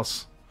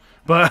Seleucus,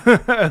 but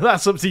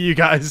that's up to you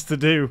guys to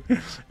do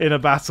in a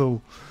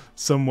battle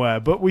somewhere.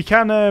 But we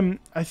can,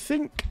 I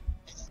think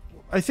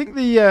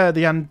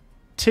the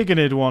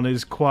Antigonid one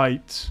is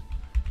quite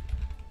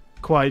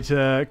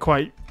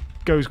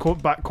goes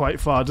back quite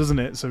far, doesn't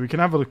it? So we can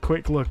have a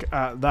quick look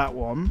at that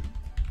one.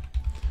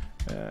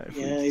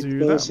 It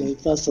does.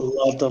 It has a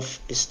lot of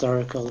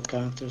historical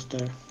characters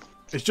there.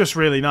 It's just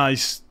really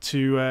nice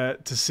to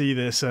see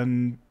this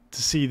and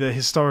to see the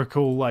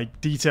historical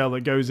detail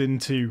that goes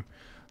into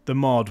the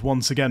mod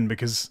once again,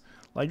 because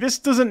this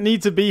doesn't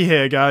need to be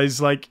here,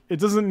 guys. It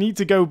doesn't need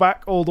to go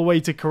back all the way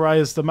to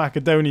Carius the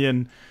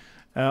Macedonian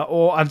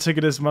or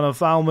Antigonus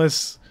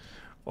Monophthalmus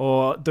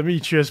or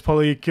Demetrius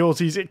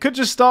Polycortes. It could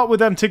just start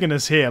with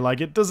Antigonus here.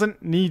 It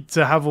doesn't need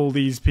to have all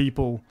these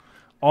people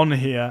on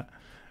here,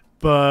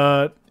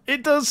 but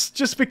it does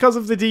just because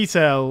of the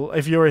detail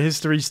if you're a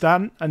history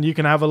stan and you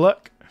can have a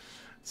look.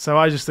 So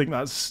I just think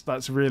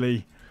that's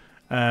really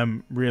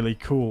really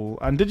cool.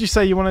 And did you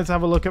say you wanted to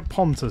have a look at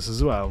Pontus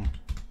as well?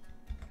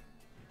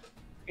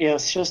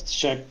 Yes, just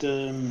check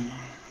the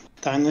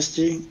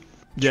dynasty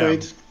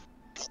trait,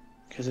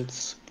 because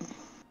it's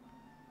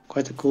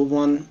quite a cool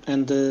one,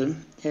 and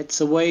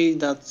it's a way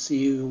that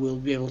you will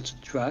be able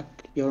to track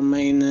your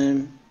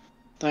main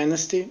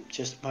dynasty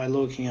just by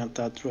looking at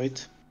that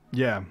trait.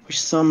 Yeah.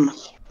 Which some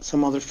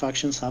other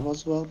factions have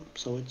as well,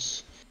 so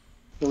it's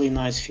a really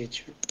nice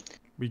feature.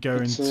 We go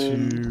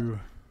into...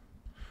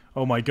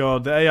 Oh my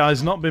god, the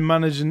AI's not been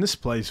managing this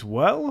place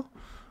well,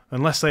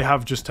 unless they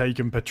have just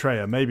taken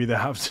Petrea. Maybe they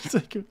have to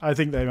take... I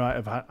think they might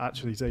have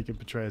actually taken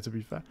Petrea, to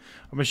be fair.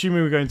 I'm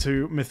assuming we're going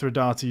to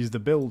Mithridates the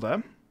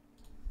Builder.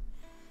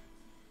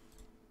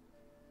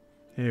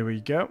 Here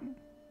we go.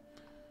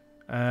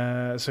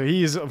 So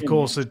he is, of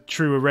course, a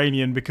true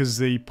Iranian, because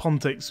the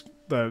Pontics,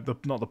 the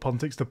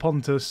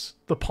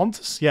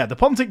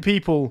Pontic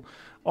people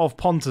of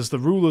Pontus, the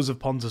rulers of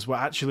Pontus, were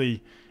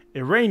actually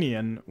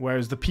Iranian,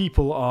 whereas the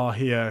people are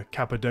here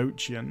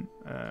Cappadocian,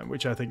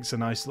 which I think is a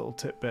nice little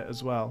tidbit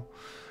as well.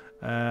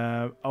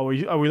 Are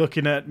we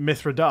looking at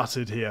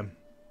Mithridated here?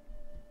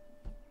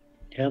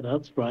 Yeah,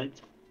 that's right.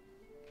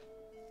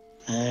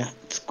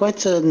 It's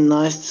quite a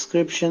nice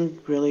description,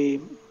 really.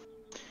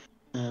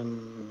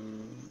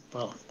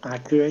 Well,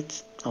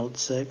 accurate, I would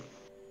say.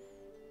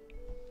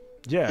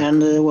 Yeah.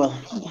 And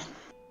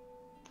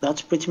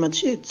that's pretty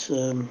much it.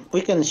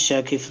 We can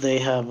check if they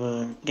have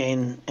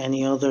gained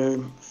any other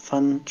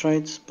fun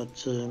traits,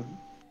 but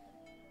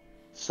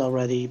it's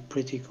already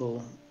pretty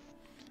cool.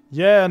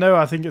 Yeah, no,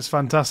 I think it's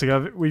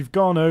fantastic. We've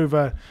gone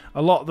over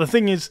a lot. The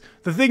thing is,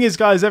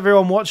 guys,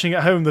 everyone watching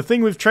at home, the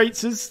thing with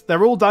traits is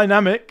they're all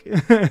dynamic.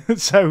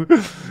 So,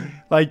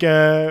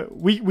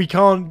 we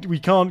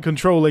can't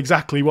control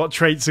exactly what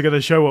traits are going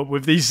to show up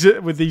with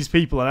these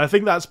people, and I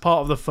think that's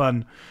part of the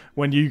fun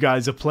when you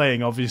guys are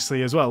playing,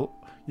 obviously, as well.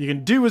 You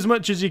can do as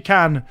much as you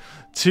can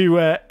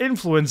to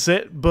influence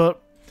it,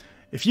 but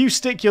if you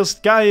stick your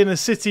guy in a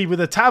city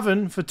with a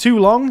tavern for too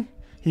long,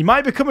 he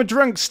might become a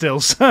drunk still.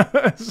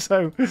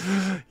 So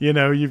you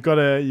know, you've got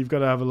to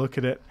have a look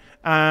at it.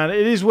 And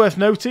it is worth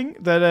noting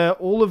that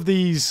all of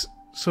these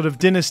sort of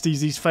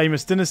dynasties, these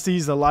famous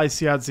dynasties, the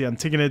Lysiads, the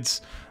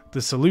Antigonids, the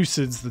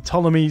Seleucids, the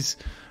Ptolemies,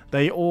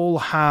 they all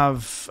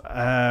have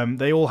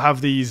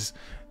these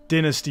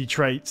dynasty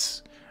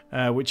traits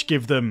which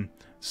give them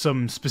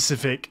some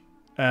specific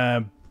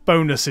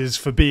bonuses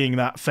for being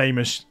that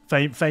famous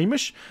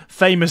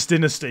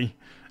dynasty,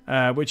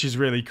 which is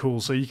really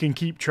cool. So you can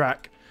keep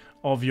track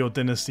of your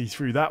dynasty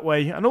through that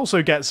way, and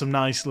also get some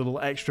nice little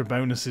extra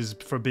bonuses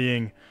for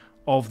being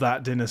of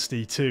that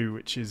dynasty too,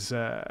 which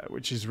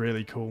is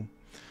really cool.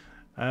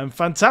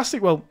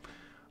 Fantastic. Well,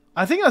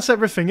 I think that's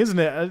everything, isn't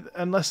it?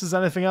 Unless there's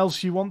anything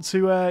else you want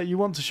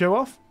to show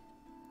off.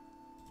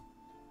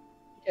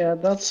 Yeah,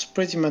 that's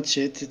pretty much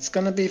it. It's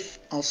gonna be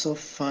also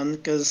fun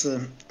because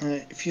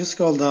if you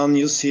scroll down,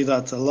 you see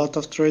that a lot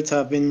of traits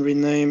have been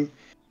renamed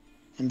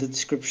and the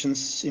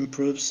descriptions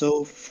improved.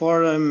 So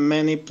for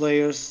many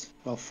players,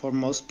 well, for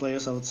most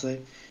players, I would say,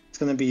 it's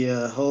gonna be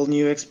a whole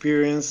new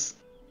experience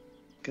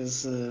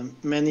because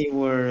many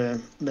were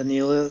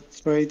vanilla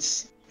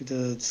traits with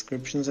the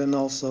descriptions, and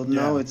also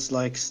now it's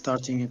like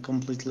starting a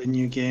completely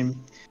new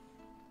game.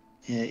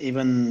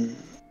 Even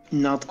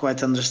not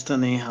quite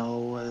understanding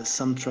how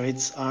some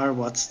traits are,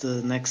 what's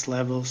the next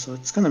level, so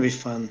it's gonna be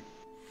fun.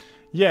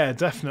 Yeah,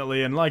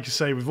 definitely. And like I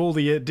say, with all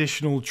the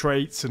additional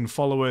traits and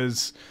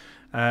followers,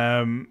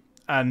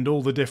 and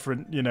all the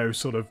different, you know,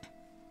 sort of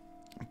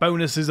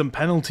bonuses and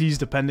penalties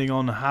depending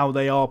on how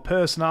they are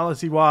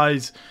personality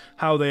wise,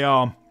 how they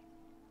are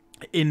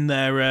in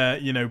their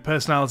you know,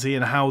 personality,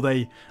 and how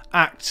they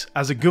act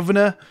as a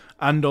governor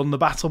and on the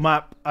battle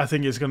map, I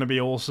think it's going to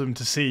be awesome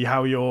to see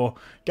how your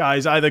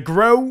guys either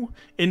grow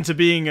into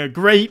being a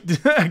great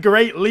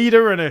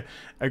leader and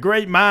a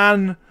great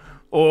man,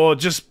 or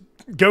just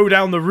go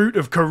down the route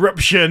of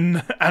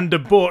corruption and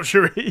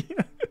debauchery.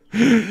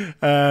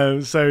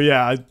 So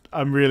yeah,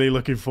 I'm really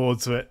looking forward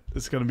to it.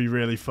 It's going to be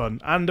really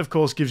fun, and of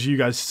course gives you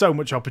guys so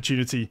much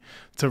opportunity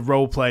to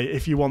roleplay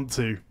if you want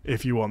to.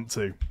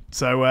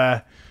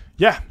 So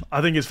yeah,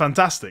 I think it's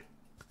fantastic.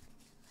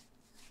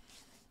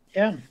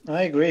 Yeah,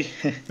 I agree.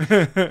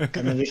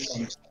 Gonna be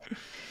fun.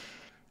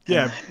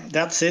 Yeah,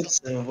 that's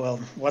it. Well,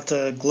 what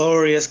a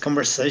glorious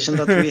conversation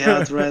that we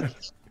had, Red.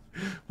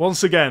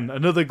 Once again,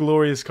 another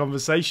glorious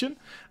conversation,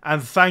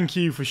 and thank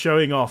you for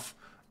showing off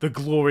the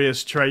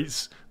glorious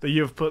traits that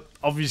you have put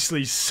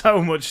obviously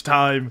so much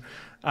time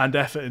and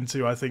effort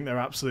into. I think they're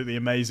absolutely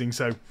amazing.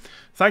 So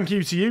thank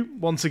you to you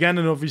once again,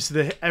 and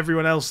obviously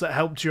everyone else that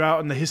helped you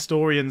out, and the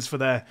historians for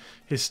their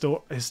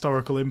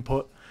historical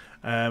input.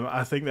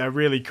 I think they're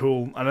really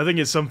cool, and I think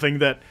it's something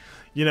that,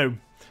 you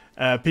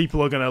know,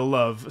 people are going to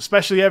love,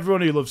 especially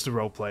everyone who loves to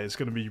roleplay. It's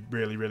going to be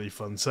really, really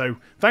fun. So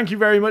thank you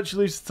very much,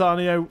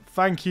 Lusitanio.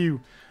 Thank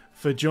you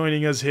for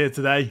joining us here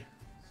today.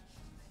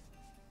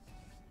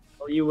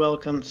 Well, you're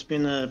welcome. It's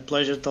been a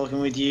pleasure talking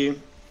with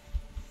you.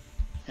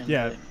 And,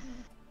 yeah.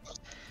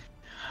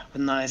 Have a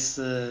nice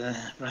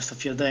rest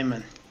of your day,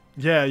 man.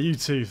 Yeah, you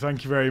too.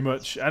 Thank you very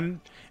much.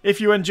 And if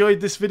you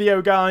enjoyed this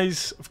video,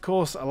 guys, of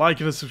course, a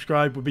like and a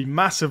subscribe would be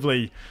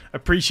massively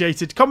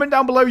appreciated. Comment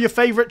down below your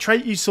favourite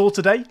trait you saw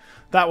today.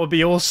 That would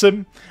be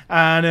awesome.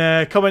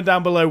 And comment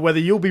down below whether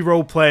you'll be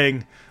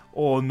role-playing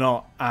or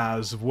not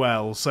as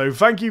well. So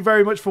thank you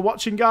very much for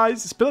watching,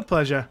 guys. It's been a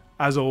pleasure,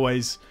 as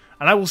always.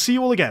 And I will see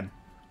you all again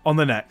on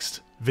the next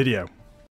video.